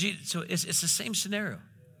 So it's the same scenario.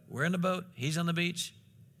 We're in the boat. He's on the beach.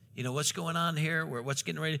 You know, what's going on here? What's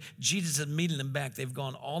getting ready? Jesus is meeting them back. They've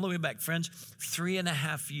gone all the way back. Friends,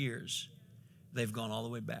 3.5 years, they've gone all the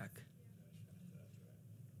way back.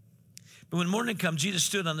 But when morning comes, Jesus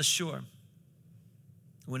stood on the shore.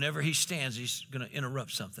 Whenever he stands, he's going to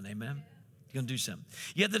interrupt something, amen? He's going to do something.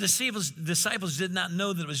 Yet the disciples did not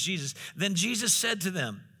know that it was Jesus. Then Jesus said to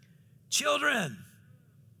them, children.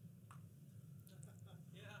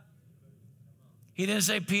 He didn't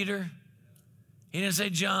say Peter. He didn't say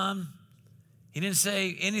John. He didn't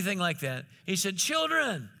say anything like that. He said,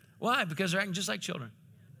 children. Why? Because they're acting just like children.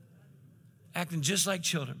 Acting just like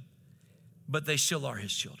children. But they still are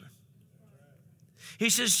his children. He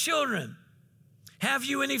says, children, have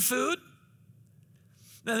you any food?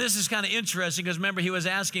 Now, this is kind of interesting because remember, he was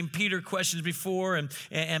asking Peter questions before,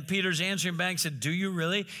 and Peter's answering back, said, do you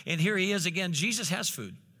really? And here he is again. Jesus has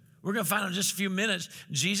food. We're going to find out in just a few minutes,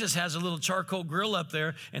 Jesus has a little charcoal grill up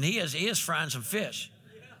there, and he is frying some fish.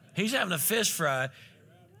 He's having a fish fry,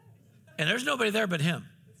 and there's nobody there but him.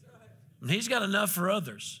 And he's got enough for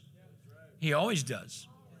others. He always does.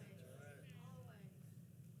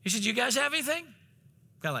 He said, you guys have anything?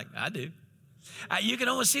 Kind of like, I do. You can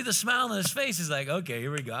almost see the smile on his face. He's like, okay,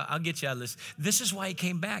 here we go. I'll get you out of this. This is why he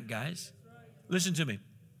came back, guys. Listen to me.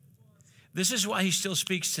 This is why he still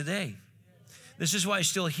speaks today. This is why he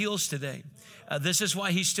still heals today. This is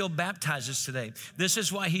why he still baptizes today. This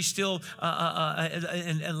is why he still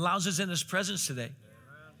allows us in his presence today.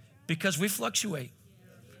 Because we fluctuate.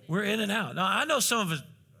 We're in and out. Now, I know some of us,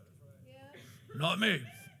 not me.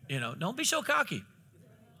 You know, don't be so cocky.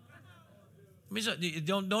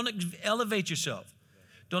 Don't elevate yourself.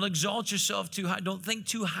 Don't exalt yourself too high. Don't think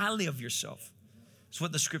too highly of yourself. That's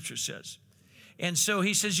what the scripture says. And so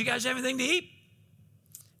he says, you guys have anything to eat?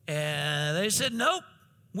 And they said, nope,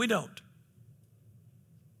 we don't.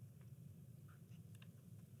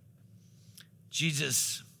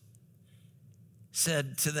 Jesus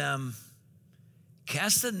said to them,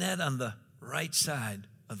 cast the net on the right side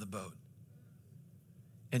of the boat,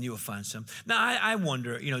 and you will find some. Now, I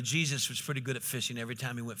wonder, you know, Jesus was pretty good at fishing. Every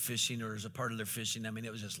time he went fishing or as a part of their fishing, I mean,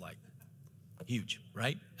 it was just like huge,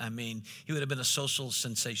 right? I mean, he would have been a social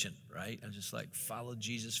sensation, right? I just like followed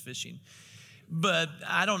Jesus fishing. But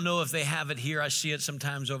I don't know if they have it here. I see it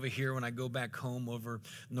sometimes over here when I go back home over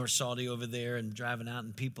North Saudi over there and driving out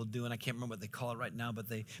and people doing, I can't remember what they call it right now, but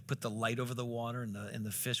they put the light over the water and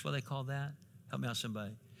the fish, what do they call that? Help me out,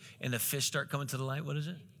 somebody. And the fish start coming to the light. What is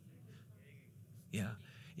it? Yeah,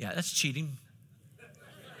 that's cheating.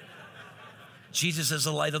 Jesus is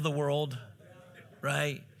the light of the world,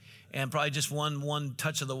 right? And probably just one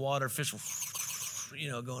touch of the water, fish will, you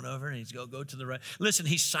know, going over and he's go to the right. Listen,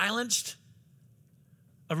 he silenced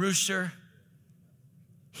a rooster.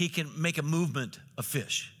 He can make a movement of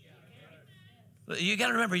fish. You got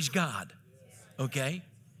to remember, he's God, okay?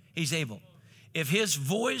 He's able. If his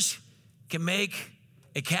voice can make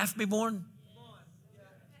a calf be born,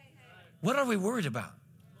 what are we worried about?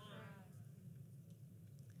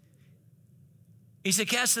 He said,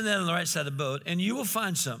 cast the net on the right side of the boat, and you will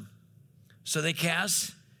find some. So they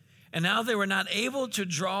cast, and now they were not able to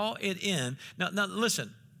draw it in. Now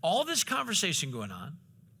listen, all this conversation going on,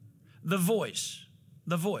 the voice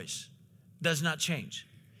does not change.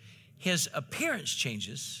 His appearance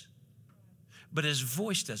changes, but his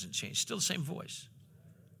voice doesn't change. Still the same voice.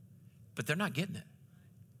 But they're not getting it.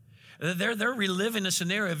 They're reliving a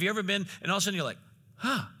scenario. Have you ever been, and all of a sudden you're like,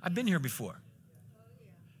 I've been here before.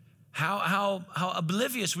 How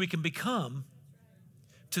oblivious we can become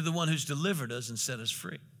to the one who's delivered us and set us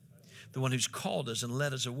free. The one who's called us and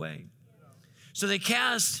led us away. So they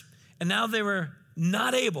cast, and now they were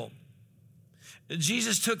not able.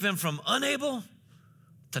 Jesus took them from unable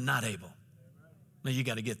to not able. Now you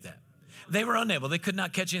got to get that. They were unable. They could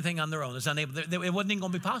not catch anything on their own. It's unable. It wasn't even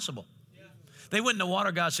going to be possible. They went in the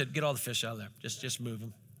water. God said, get all the fish out of there. Just move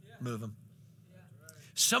them. Move them.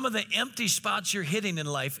 Some of the empty spots you're hitting in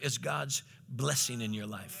life is God's blessing in your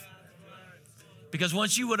life. Because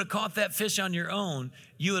once you would have caught that fish on your own,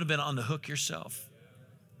 you would have been on the hook yourself.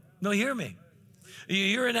 No, hear me.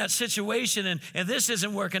 You're in that situation and this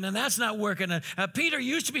isn't working and that's not working. And Peter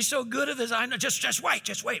used to be so good at this. I know, just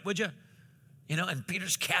wait, would you? You know, and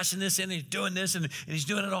Peter's casting this in and he's doing this and he's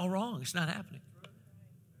doing it all wrong. It's not happening.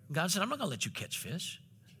 God said, I'm not going to let you catch fish.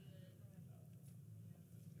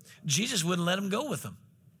 Jesus wouldn't let him go with them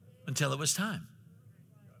until it was time.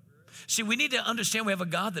 See, we need to understand we have a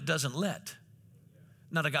God that doesn't let,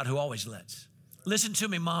 not a God who always lets. Listen to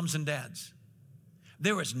me, moms and dads.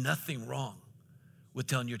 There is nothing wrong with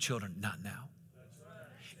telling your children, not now.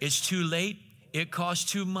 It's too late. It costs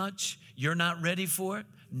too much. You're not ready for it.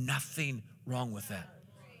 Nothing wrong with that.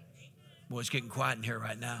 Boy, it's getting quiet in here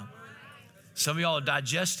right now. Some of y'all are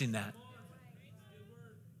digesting that.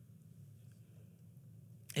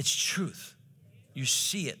 It's truth. You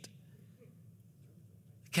see it.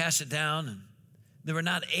 Cast it down, and they were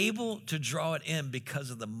not able to draw it in because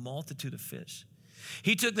of the multitude of fish.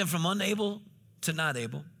 He took them from unable to not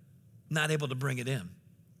able to bring it in.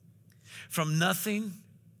 From nothing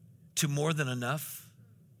to more than enough.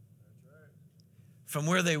 From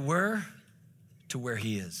where they were to where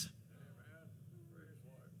he is.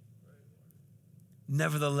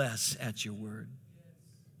 Nevertheless, at your word.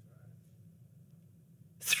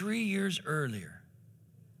 3 years earlier,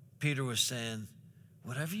 Peter was saying,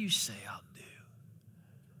 whatever you say, I'll do.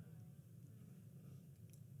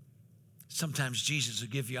 Sometimes Jesus will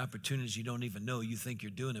give you opportunities you don't even know. You think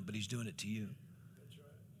you're doing it, but he's doing it to you.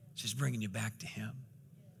 He's bringing you back to him.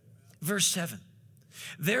 Verse 7.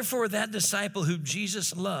 Therefore, that disciple whom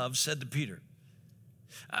Jesus loved said to Peter,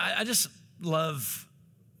 I just love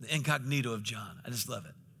the incognito of John. I just love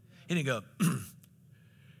it. He didn't go,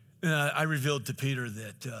 I revealed to Peter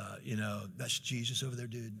that, that's Jesus over there,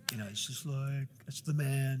 dude. It's just like, that's the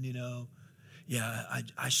man, Yeah,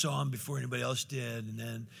 I saw him before anybody else did. And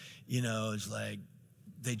then, it's like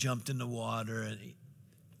they jumped in the water. And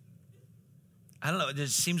I don't know. It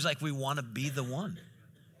just seems like we want to be the one.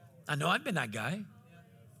 I know I've been that guy.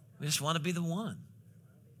 We just want to be the one.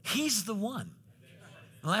 He's the one.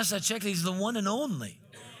 The last I checked, he's the one and only.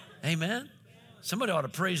 Amen? Somebody ought to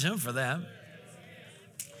praise him for that.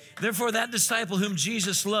 Therefore, that disciple whom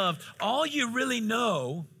Jesus loved, all you really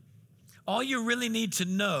need to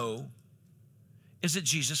know is that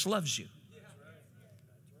Jesus loves you.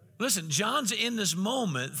 Listen, John's in this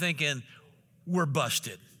moment thinking, we're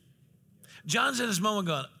busted. John's in this moment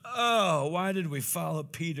going, oh, why did we follow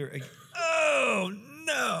Peter? Oh,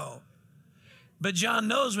 no. But John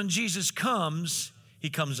knows when Jesus comes,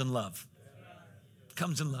 he comes in love.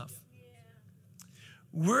 Comes in love.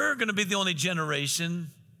 We're going to be the only generation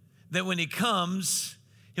that when he comes,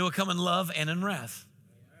 he will come in love and in wrath.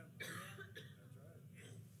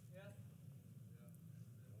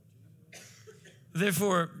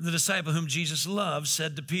 Therefore, the disciple whom Jesus loved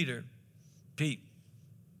said to Peter, Pete,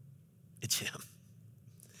 it's him.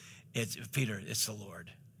 It's Peter, it's the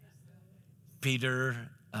Lord. Peter,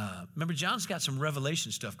 remember John's got some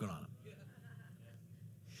revelation stuff going on.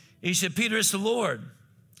 He said, Peter, it's the Lord.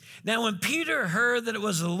 Now, when Peter heard that it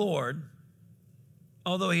was the Lord,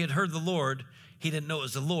 although he had heard the Lord, he didn't know it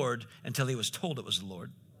was the Lord until he was told it was the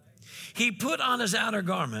Lord. He put on his outer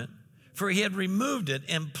garment, for he had removed it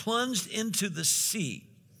and plunged into the sea.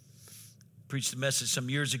 Preached a message some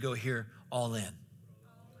years ago here, all in.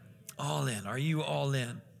 All in. Are you all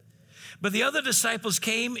in? But the other disciples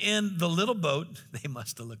came in the little boat. They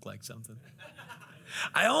must have looked like something.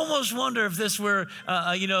 I almost wonder if this were,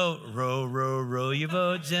 row, row, row your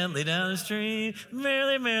boat gently down the stream,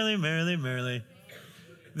 merrily, merrily, merrily, merrily.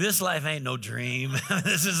 This life ain't no dream.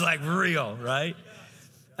 This is like real, right?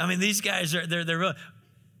 I mean, these guys they're real.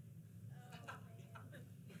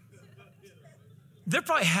 They're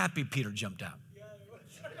probably happy Peter jumped out.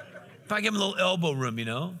 Probably give him a little elbow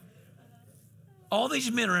room, All these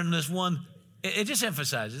men are in this one. It just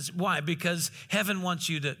emphasizes. Why? Because heaven wants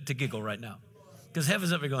you to giggle right now. Because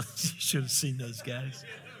heaven's up there going, you should have seen those guys.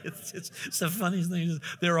 It's the funniest thing.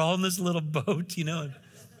 They're all in this little boat,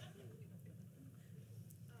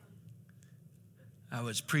 I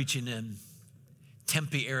was preaching in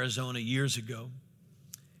Tempe, Arizona years ago,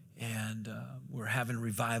 and we're having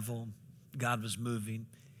revival. God was moving.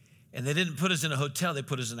 And they didn't put us in a hotel. They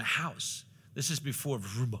put us in a house. This is before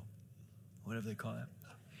Vrubo, whatever they call that.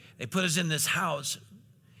 They put us in this house,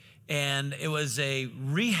 and it was a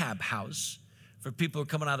rehab house for people who are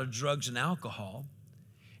coming out of drugs and alcohol.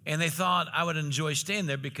 And they thought I would enjoy staying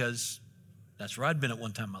there because that's where I'd been at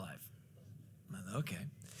one time in my life. I thought, okay.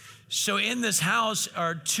 So in this house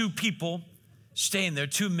are two people staying there,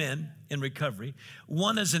 two men in recovery.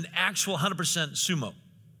 One is an actual 100% sumo.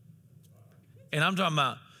 And I'm talking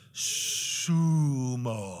about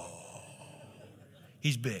sumo.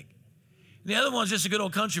 He's big. The other one's just a good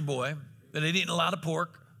old country boy that had eaten a lot of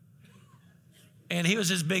pork. And he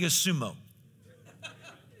was as big as sumo.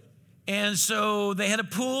 And so they had a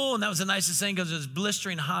pool, and that was the nicest thing because it was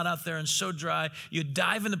blistering hot out there and so dry. You'd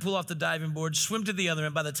dive in the pool off the diving board, swim to the other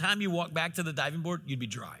end. By the time you walk back to the diving board, you'd be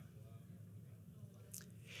dry.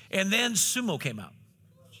 And then sumo came out.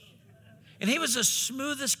 And he was the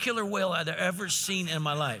smoothest killer whale I'd ever seen in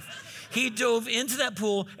my life. He dove into that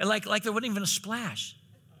pool, and like there wasn't even a splash.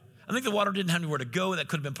 I think the water didn't have anywhere to go. That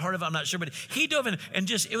could have been part of it. I'm not sure. But he dove in and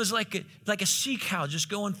just, it was like a sea cow just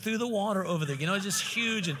going through the water over there. You know, it's just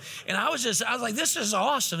huge. And I was like, this is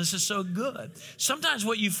awesome. This is so good. Sometimes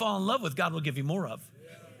what you fall in love with, God will give you more of.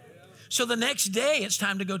 So the next day, it's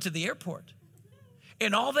time to go to the airport.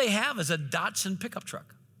 And all they have is a Datsun pickup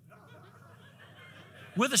truck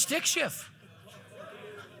with a stick shift.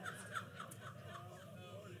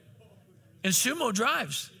 And Sumo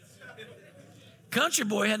drives. Country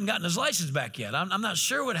boy hadn't gotten his license back yet. I'm not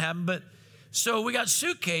sure what happened, but so we got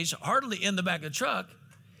suitcase hardly in the back of the truck.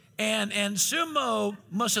 And Sumo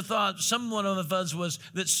must have thought someone of us was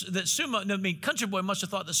that Sumo, no, I mean, Country boy must have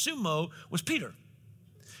thought that Sumo was Peter.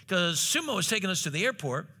 Because Sumo was taking us to the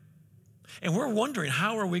airport. And we're wondering,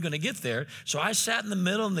 how are we going to get there? So I sat in the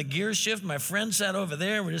middle in the gear shift. My friend sat over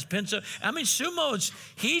there. We're just pinched up. I mean, Sumo,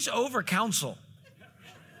 he's over council.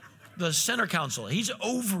 The center council. He's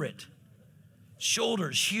over it.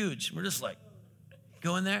 Shoulders huge. We're just like,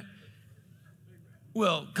 going there?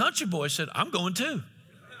 Well, Country boy said, I'm going too.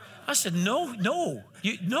 I said, no.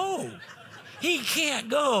 He can't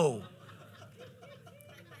go.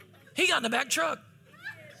 He got in the back truck.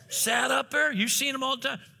 Sat up there. You've seen him all the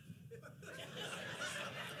time.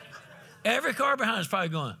 Every car behind is probably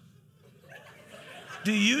going,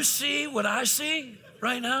 do you see what I see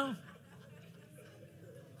right now?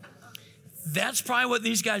 That's probably what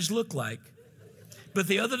these guys look like. But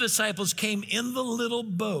the other disciples came in the little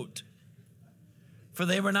boat, for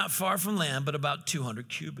they were not far from land, but about 200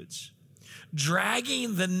 cubits,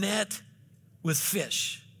 dragging the net with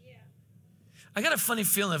fish. Yeah. I got a funny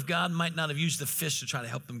feeling if God might not have used the fish to try to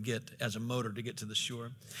help them get as a motor to get to the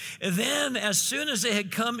shore. And then as soon as they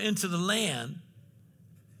had come into the land,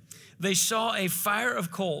 they saw a fire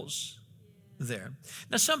of coals there.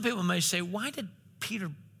 Now, some people may say, why did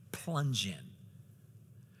Peter plunge in?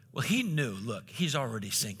 Well, he knew, look, he's already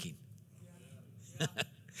sinking.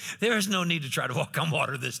 There is no need to try to walk on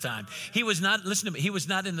water this time. He was not, listen to me, he was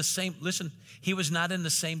not in the same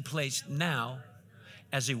place now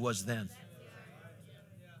as he was then.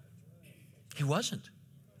 He wasn't.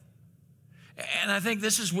 And I think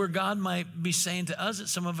this is where God might be saying to us that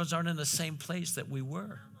some of us aren't in the same place that we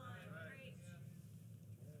were.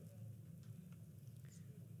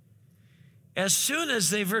 As soon as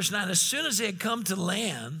they, verse 9, as soon as they had come to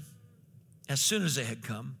land, it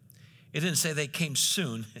didn't say they came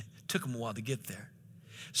soon. It took them a while to get there.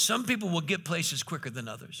 Some people will get places quicker than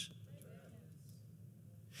others.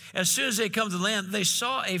 As soon as they come to land, they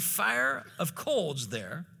saw a fire of coals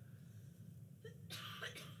there.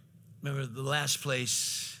 Remember the last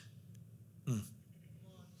place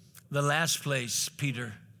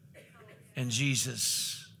Peter and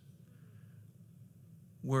Jesus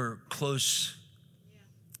were close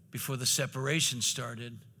before the separation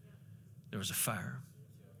started. There was a fire.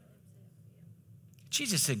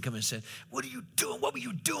 Jesus didn't come and said, what are you doing? What were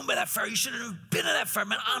you doing by that fire? You should have been in that fire.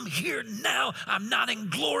 Man, I'm here now. I'm not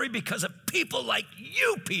in glory because of people like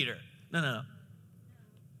you, Peter. No.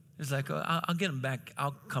 It's like, oh, I'll get him back.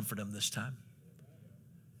 I'll comfort him this time.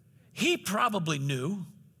 He probably knew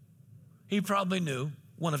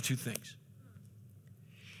one of two things.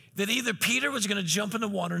 That either Peter was going to jump in the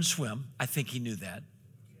water and swim. I think he knew that.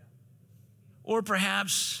 Or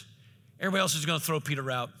perhaps everybody else is going to throw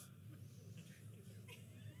Peter out.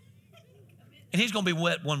 And he's going to be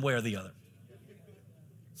wet one way or the other.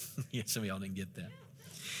 Yeah, some of y'all didn't get that.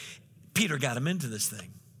 Peter got him into this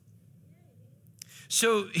thing.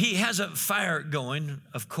 So he has a fire going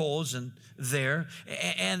of coals and there,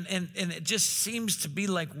 and it just seems to be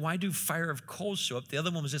like, why do fire of coals show up? The other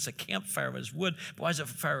one was just a campfire, it was wood, but why is it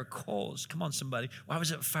fire of coals? Come on, somebody. Why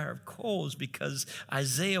was it fire of coals? Because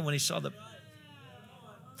Isaiah, when he saw the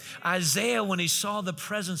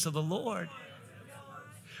presence of the Lord,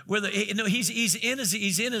 he's in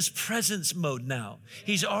his presence mode now.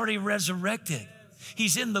 He's already resurrected.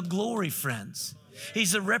 He's in the glory, friends.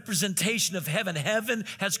 He's a representation of heaven. Heaven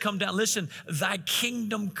has come down. Listen, thy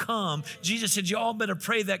kingdom come. Jesus said, you all better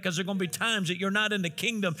pray that, because there are going to be times that you're not in the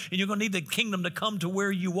kingdom, and you're going to need the kingdom to come to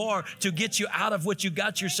where you are to get you out of what you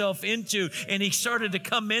got yourself into. And he started to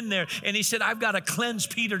come in there, and he said, I've got to cleanse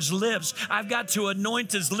Peter's lips. I've got to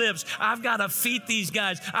anoint his lips. I've got to feed these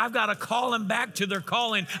guys. I've got to call them back to their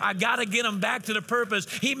calling. I got to get them back to the purpose.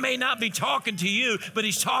 He may not be talking to you, but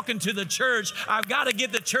he's talking to the church. I've got to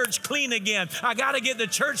get the church clean again. I got to get the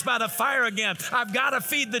church by the fire again. I've got to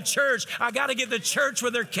feed the church. I got to get the church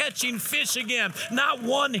where they're catching fish again. Not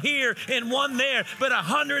one here and one there, but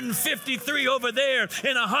 153 over there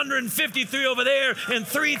and 153 over there and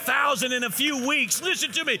 3,000 in a few weeks.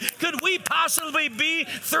 Listen to me. Could we possibly be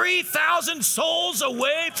 3,000 souls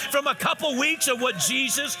away from a couple weeks of what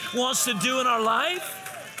Jesus wants to do in our life?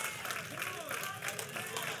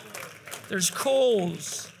 There's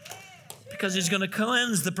coals, because he's going to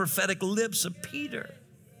cleanse the prophetic lips of Peter.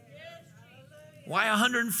 Why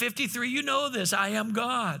 153? You know this. I am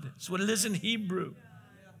God. That's what it is in Hebrew.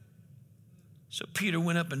 So Peter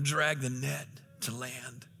went up and dragged the net to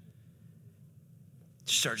land.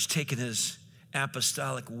 Starts taking his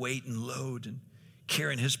apostolic weight and load and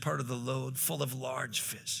carrying his part of the load full of large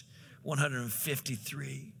fish,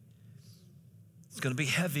 153. It's going to be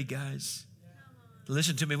heavy, guys.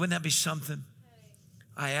 Listen to me. Wouldn't that be something?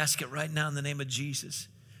 I ask it right now in the name of Jesus.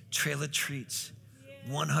 Trail of Treats,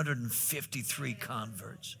 153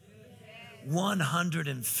 converts.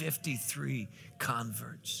 153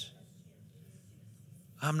 converts.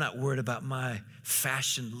 I'm not worried about my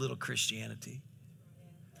fashioned little Christianity.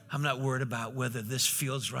 I'm not worried about whether this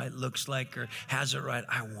feels right, looks like, or has it right.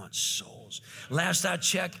 I want souls. Last I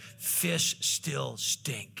checked, fish still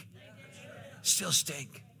stink. Still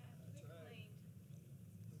stink.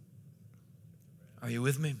 Are you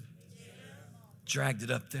with me? Dragged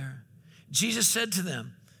it up there. Jesus said to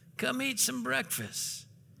them, come eat some breakfast.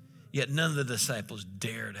 Yet none of the disciples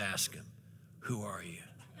dared ask him, who are you?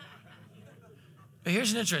 But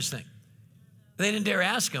here's an interesting thing. They didn't dare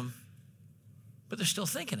ask him, but they're still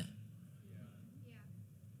thinking it.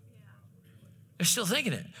 They're still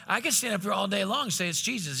thinking it. I could stand up here all day long and say it's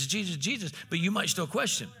Jesus, it's Jesus, it's Jesus, but you might still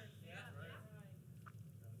question.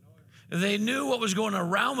 They knew what was going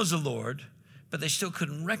around was the Lord, but they still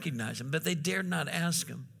couldn't recognize him. But they dared not ask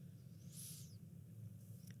him,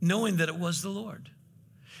 knowing that it was the Lord.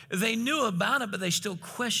 They knew about it, but they still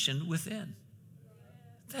questioned within.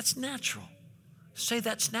 That's natural. Say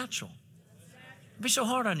that's natural. Don't be so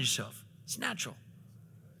hard on yourself. It's natural.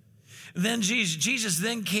 Then Jesus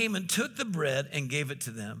then came and took the bread and gave it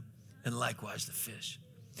to them, and likewise the fish.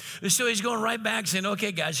 So he's going right back saying,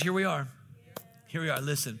 okay, guys, here we are. Here we are.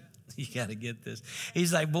 Listen. You got to get this.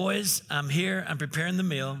 He's like, boys, I'm here. I'm preparing the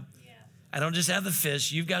meal. I don't just have the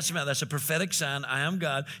fish. You've got some. That's a prophetic sign. I am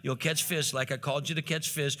God. You'll catch fish like I called you to catch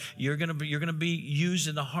fish. You're gonna be used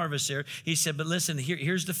in the harvest there. He said, but listen,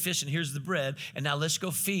 here's the fish and here's the bread. And now let's go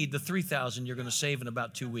feed the 3,000 you're going to save in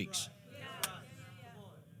about 2 weeks.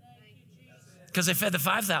 Because they fed the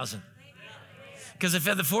 5,000. Because they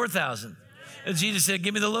fed the 4,000. And Jesus said,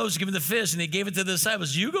 give me the loaves, give me the fish. And he gave it to the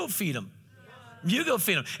disciples. You go feed them. You go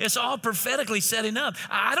feed them. It's all prophetically setting up.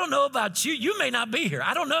 I don't know about you. You may not be here.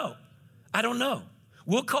 I don't know. I don't know.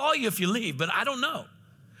 We'll call you if you leave, but I don't know.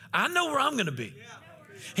 I know where I'm going to be.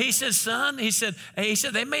 He said, son, he said,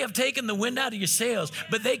 they may have taken the wind out of your sails,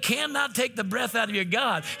 but they cannot take the breath out of your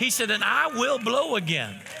God. He said, and I will blow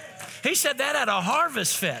again. He said that at a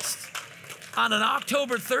harvest fest on an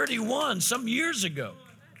October 31 some years ago.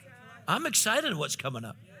 I'm excited what's coming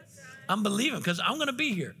up. I'm believing because I'm going to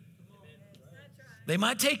be here. They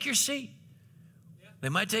might take your seat. They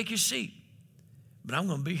might take your seat, but I'm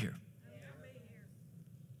going to be here.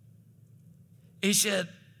 He said,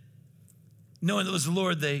 knowing it was the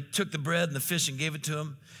Lord, they took the bread and the fish and gave it to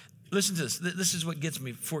him. Listen to this. This is what gets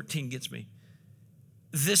me. 14 gets me.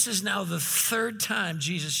 This is now the third time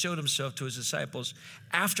Jesus showed himself to his disciples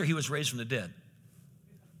after he was raised from the dead.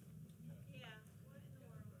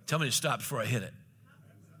 Tell me to stop before I hit it.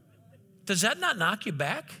 Does that not knock you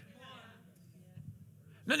back?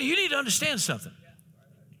 No, you need to understand something.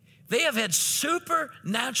 They have had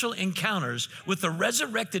supernatural encounters with the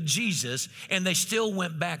resurrected Jesus, and they still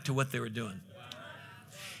went back to what they were doing.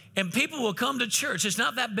 And people will come to church. It's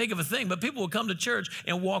not that big of a thing, but people will come to church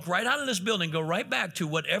and walk right out of this building, go right back to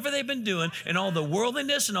whatever they've been doing and all the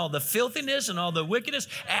worldliness and all the filthiness and all the wickedness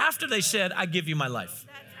after they said, I give you my life.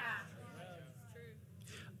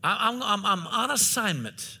 I'm on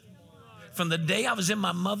assignment from the day I was in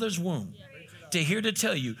my mother's womb to here to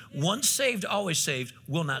tell you, once saved, always saved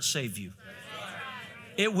will not save you.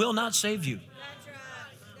 It will not save you.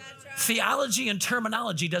 Theology and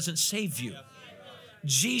terminology doesn't save you.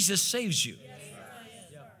 Jesus saves you.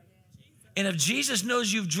 And if Jesus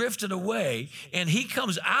knows you've drifted away and he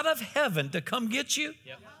comes out of heaven to come get you,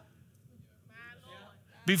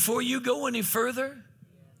 before you go any further,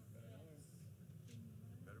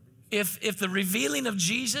 if the revealing of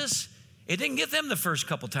Jesus, it didn't get them the first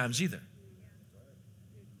couple times either.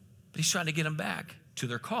 But he's trying to get them back to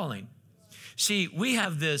their calling. See, we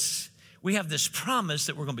have this promise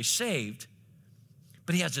that we're going to be saved,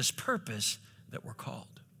 but he has this purpose that we're called.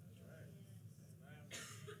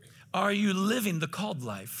 Are you living the called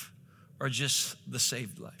life or just the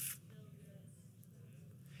saved life?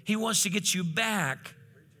 He wants to get you back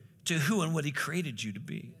to who and what he created you to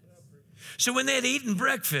be. So when they had eaten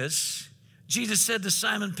breakfast, Jesus said to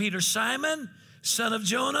Simon Peter, Simon, son of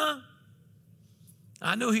Jonah,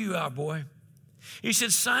 I know who you are, boy. He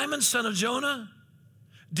said, Simon, son of Jonah,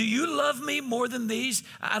 do you love me more than these?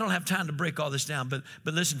 I don't have time to break all this down, but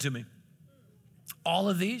listen to me. All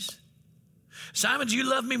of these? Simon, do you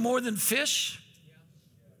love me more than fish?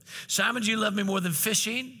 Simon, do you love me more than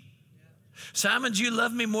fishing? Simon, do you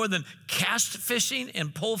love me more than cast fishing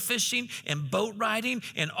and pole fishing and boat riding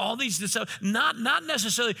and all these stuff? Not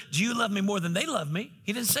necessarily, do you love me more than they love me?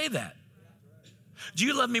 He didn't say that. Do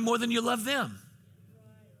you love me more than you love them?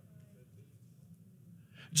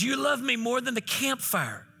 Do you love me more than the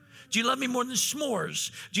campfire? Do you love me more than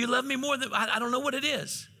s'mores? Do you love me more than, I don't know what it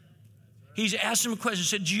is. He's asked him a question. He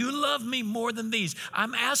said, do you love me more than these?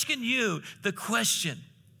 I'm asking you the question.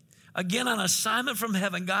 Again, on assignment from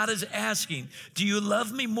heaven, God is asking, do you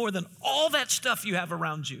love me more than all that stuff you have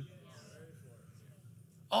around you?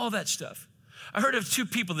 All that stuff. I heard of two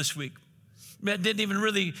people this week that didn't even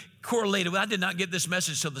really correlate it. I did not get this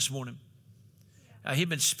message till this morning. He'd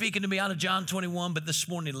been speaking to me out of John 21, but this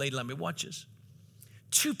morning, lady, let me watch this.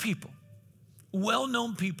 Two people,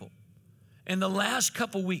 well-known people, in the last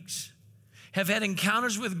couple weeks have had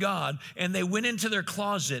encounters with God, and they went into their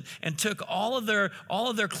closet and took all of their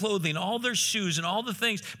clothing, all their shoes, and all the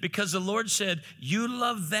things because the Lord said, you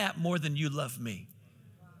love that more than you love me.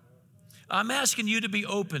 I'm asking you to be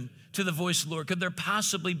open to the voice of the Lord. Could there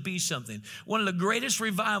possibly be something? One of the greatest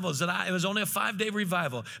revivals it was only a 5-day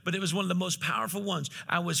revival, but it was one of the most powerful ones.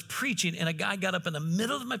 I was preaching, and a guy got up in the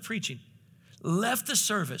middle of my preaching, left the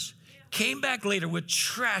service, came back later with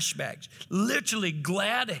trash bags, literally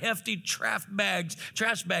glad, hefty trash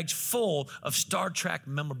bags full of Star Trek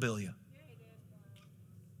memorabilia.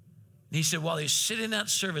 And he said, while he was sitting in that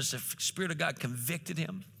service, the Spirit of God convicted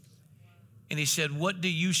him. And he said, what do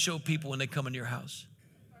you show people when they come in your house?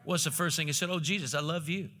 What's the first thing? He said, oh, Jesus, I love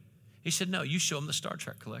you. He said, no, you show them the Star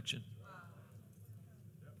Trek collection.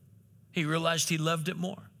 He realized he loved it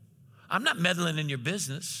more. I'm not meddling in your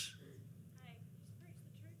business.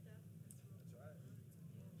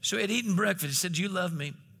 So he had eaten breakfast. He said, do you love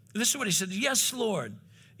me? This is what he said. Yes, Lord.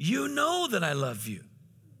 You know that I love you.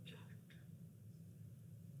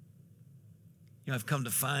 You know, I've come to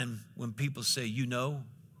find when people say, you know,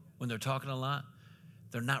 when they're talking a lot,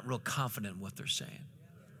 they're not real confident in what they're saying.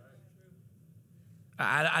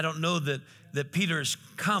 I don't know that Peter is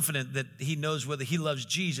confident that he knows whether he loves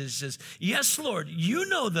Jesus. He says, yes, Lord, you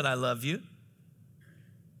know that I love you.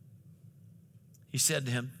 He said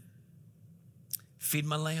to him, feed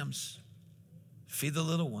my lambs, feed the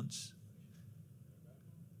little ones,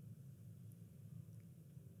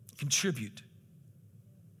 contribute.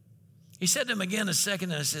 He said to him again a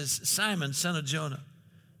second, and says, Simon, son of Jonah,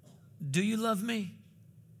 do you love me?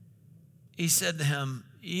 He said to him,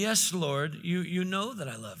 yes, Lord, you know that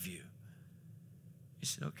I love you. He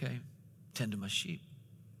said, okay, tend to my sheep.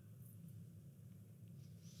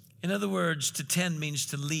 In other words, to tend means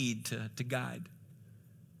to lead, to guide.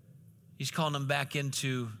 He's calling them back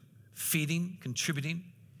into feeding, contributing.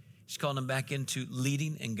 He's calling them back into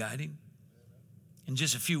leading and guiding. In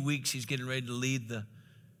just a few weeks, he's getting ready to lead the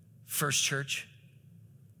first church,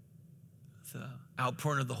 the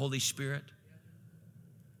outpouring of the Holy Spirit.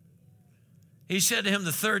 He said to him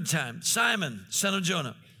the third time, Simon, son of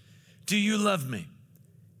Jonah, do you love me?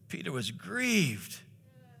 Peter was grieved.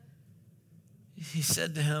 He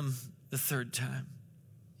said to him the third time,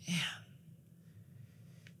 yeah.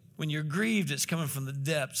 When you're grieved, it's coming from the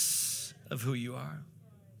depths of who you are.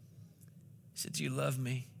 He said, do you love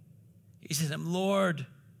me? He said to him, Lord,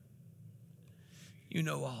 you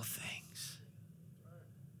know all things.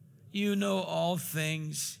 You know all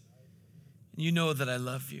things. And you know that I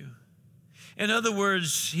love you. In other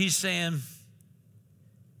words, he's saying,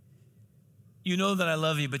 you know that I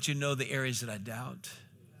love you, but you know the areas that I doubt.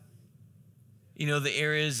 You know the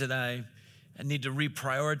areas that I I need to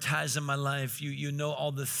reprioritize in my life. You know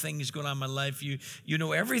all the things going on in my life. You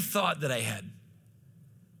know every thought that I had.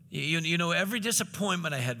 You know every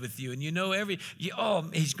disappointment I had with you. And you know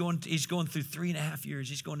he's going through 3.5 years.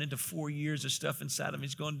 He's going into 4 years of stuff inside him.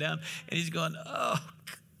 He's going down and he's going,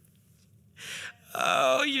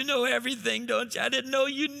 oh, you know everything, don't you? I didn't know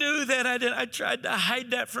you knew that. I tried to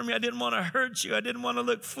hide that from you. I didn't want to hurt you. I didn't want to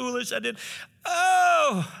look foolish.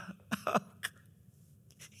 Oh,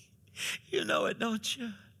 you know it, don't you?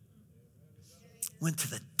 Went to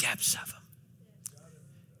the depths of him.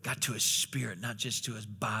 Got to his spirit, not just to his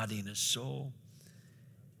body and his soul.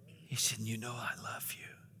 He said, you know I love you.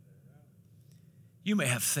 You may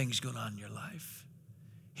have things going on in your life.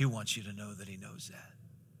 He wants you to know that he knows that.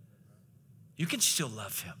 You can still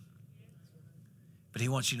love him. But he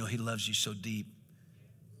wants you to know he loves you so deep.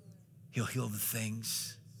 He'll heal the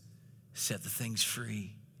things, set the things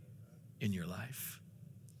free in your life.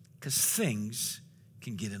 Because things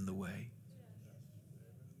can get in the way.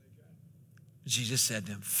 Jesus said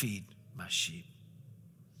to him, feed my sheep.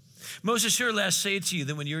 Most assuredly, I say to you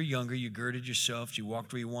that when you were younger, you girded yourself, you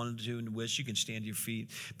walked where you wanted to and wished you can stand to your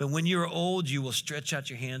feet. But when you are old, you will stretch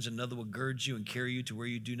out your hands, and another will gird you and carry you to where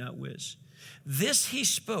you do not wish. This he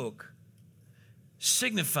spoke,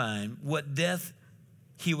 signifying what death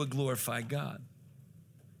he would glorify God.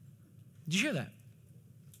 Did you hear that?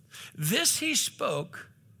 This he spoke,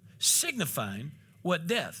 signifying what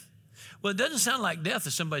death. Well, it doesn't sound like death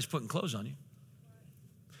if somebody's putting clothes on you.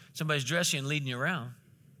 Somebody's dressing you and leading you around.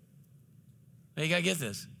 Now you got to get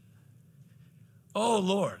this. Oh,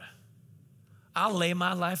 Lord, I'll lay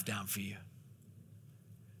my life down for you.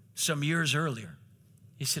 Some years earlier,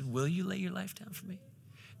 he said, will you lay your life down for me?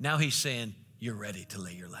 Now he's saying, you're ready to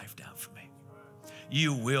lay your life down for me.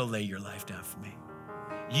 You will lay your life down for me.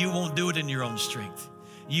 You won't do it in your own strength.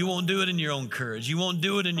 You won't do it in your own courage. You won't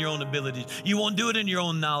do it in your own abilities. You won't do it in your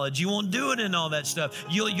own knowledge. You won't do it in all that stuff.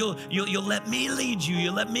 You'll let me lead you.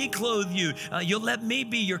 You'll let me clothe you. You'll let me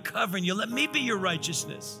be your covering. You'll let me be your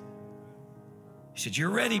righteousness. He said,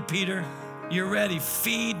 you're ready, Peter. You're ready.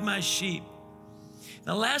 Feed my sheep.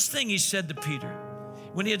 The last thing he said to Peter,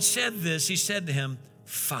 when he had said this, he said to him,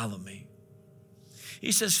 follow me.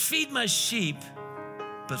 He says, feed my sheep,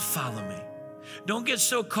 but follow me. Don't get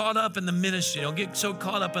so caught up in the ministry. Don't get so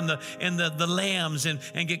caught up in the lambs and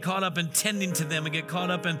get caught up in tending to them and get caught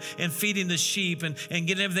up in feeding the sheep and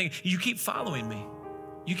getting everything. You keep following me.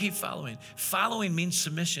 You keep following. Following means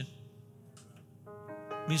submission.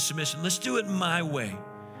 Means submission. Let's do it my way.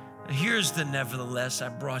 Here's the nevertheless. I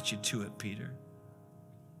brought you to it, Peter.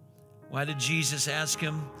 Why did Jesus ask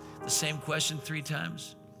him the same question 3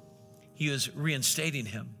 times? He was reinstating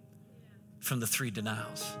him from the 3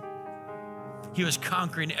 denials. He was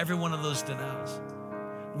conquering every one of those denials.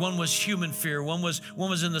 One was human fear. One was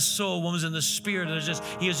in the soul. One was in the spirit.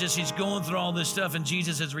 He's going through all this stuff, and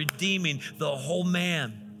Jesus is redeeming the whole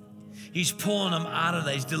man. He's pulling him out of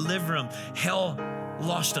that. He's delivering him. Hell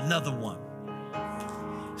lost another one.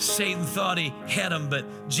 Satan thought he had him,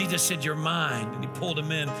 but Jesus said, you're mine. And he pulled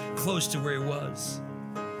him in close to where he was.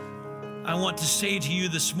 I want to say to you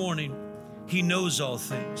this morning, he knows all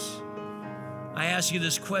things. I ask you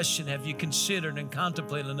this question, have you considered and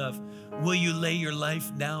contemplated enough? Will you lay your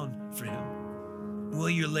life down for him? Will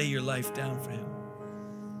you lay your life down for him?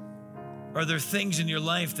 Are there things in your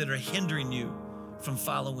life that are hindering you from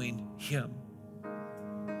following him?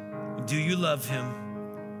 Do you love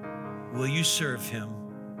him? Will you serve him?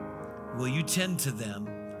 Will you tend to them?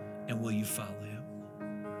 And will you follow him?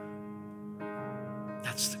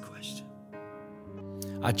 That's the question.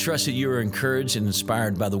 I trust that you are encouraged and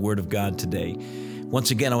inspired by the Word of God today.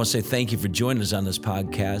 Once again, I want to say thank you for joining us on this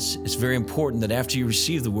podcast. It's very important that after you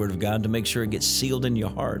receive the Word of God, to make sure it gets sealed in your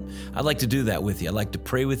heart. I'd like to do that with you. I'd like to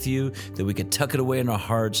pray with you that we could tuck it away in our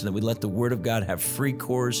hearts and that we let the Word of God have free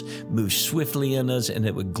course, move swiftly in us, and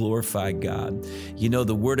it would glorify God. You know,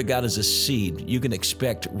 the Word of God is a seed. You can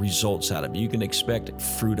expect results out of it. You can expect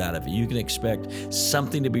fruit out of it. You can expect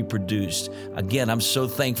something to be produced. Again, I'm so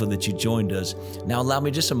thankful that you joined us. Now allow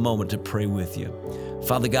me just a moment to pray with you.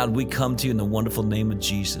 Father God, we come to you in the wonderful name of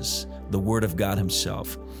Jesus, the Word of God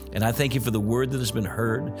himself. And I thank you for the word that has been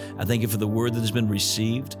heard. I thank you for the word that has been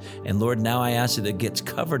received. And Lord, now I ask that it gets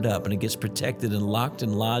covered up and it gets protected and locked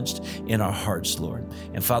and lodged in our hearts, Lord.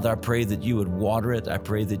 And Father, I pray that you would water it. I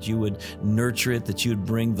pray that you would nurture it, that you would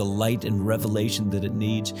bring the light and revelation that it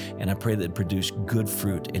needs. And I pray that it produce good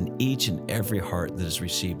fruit in each and every heart that has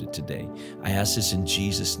received it today. I ask this in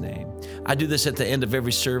Jesus' name. I do this at the end of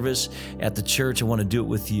every service at the church. I want to do it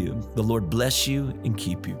with you. The Lord bless you and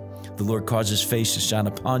keep you. The Lord cause his face to shine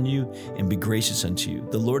upon you and be gracious unto you.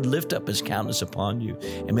 The Lord lift up his countenance upon you,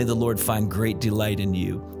 and may the Lord find great delight in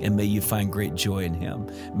you, and may you find great joy in him.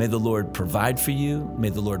 May the Lord provide for you, may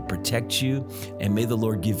the Lord protect you, and may the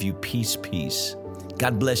Lord give you peace.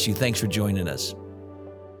 God bless you. Thanks for joining us.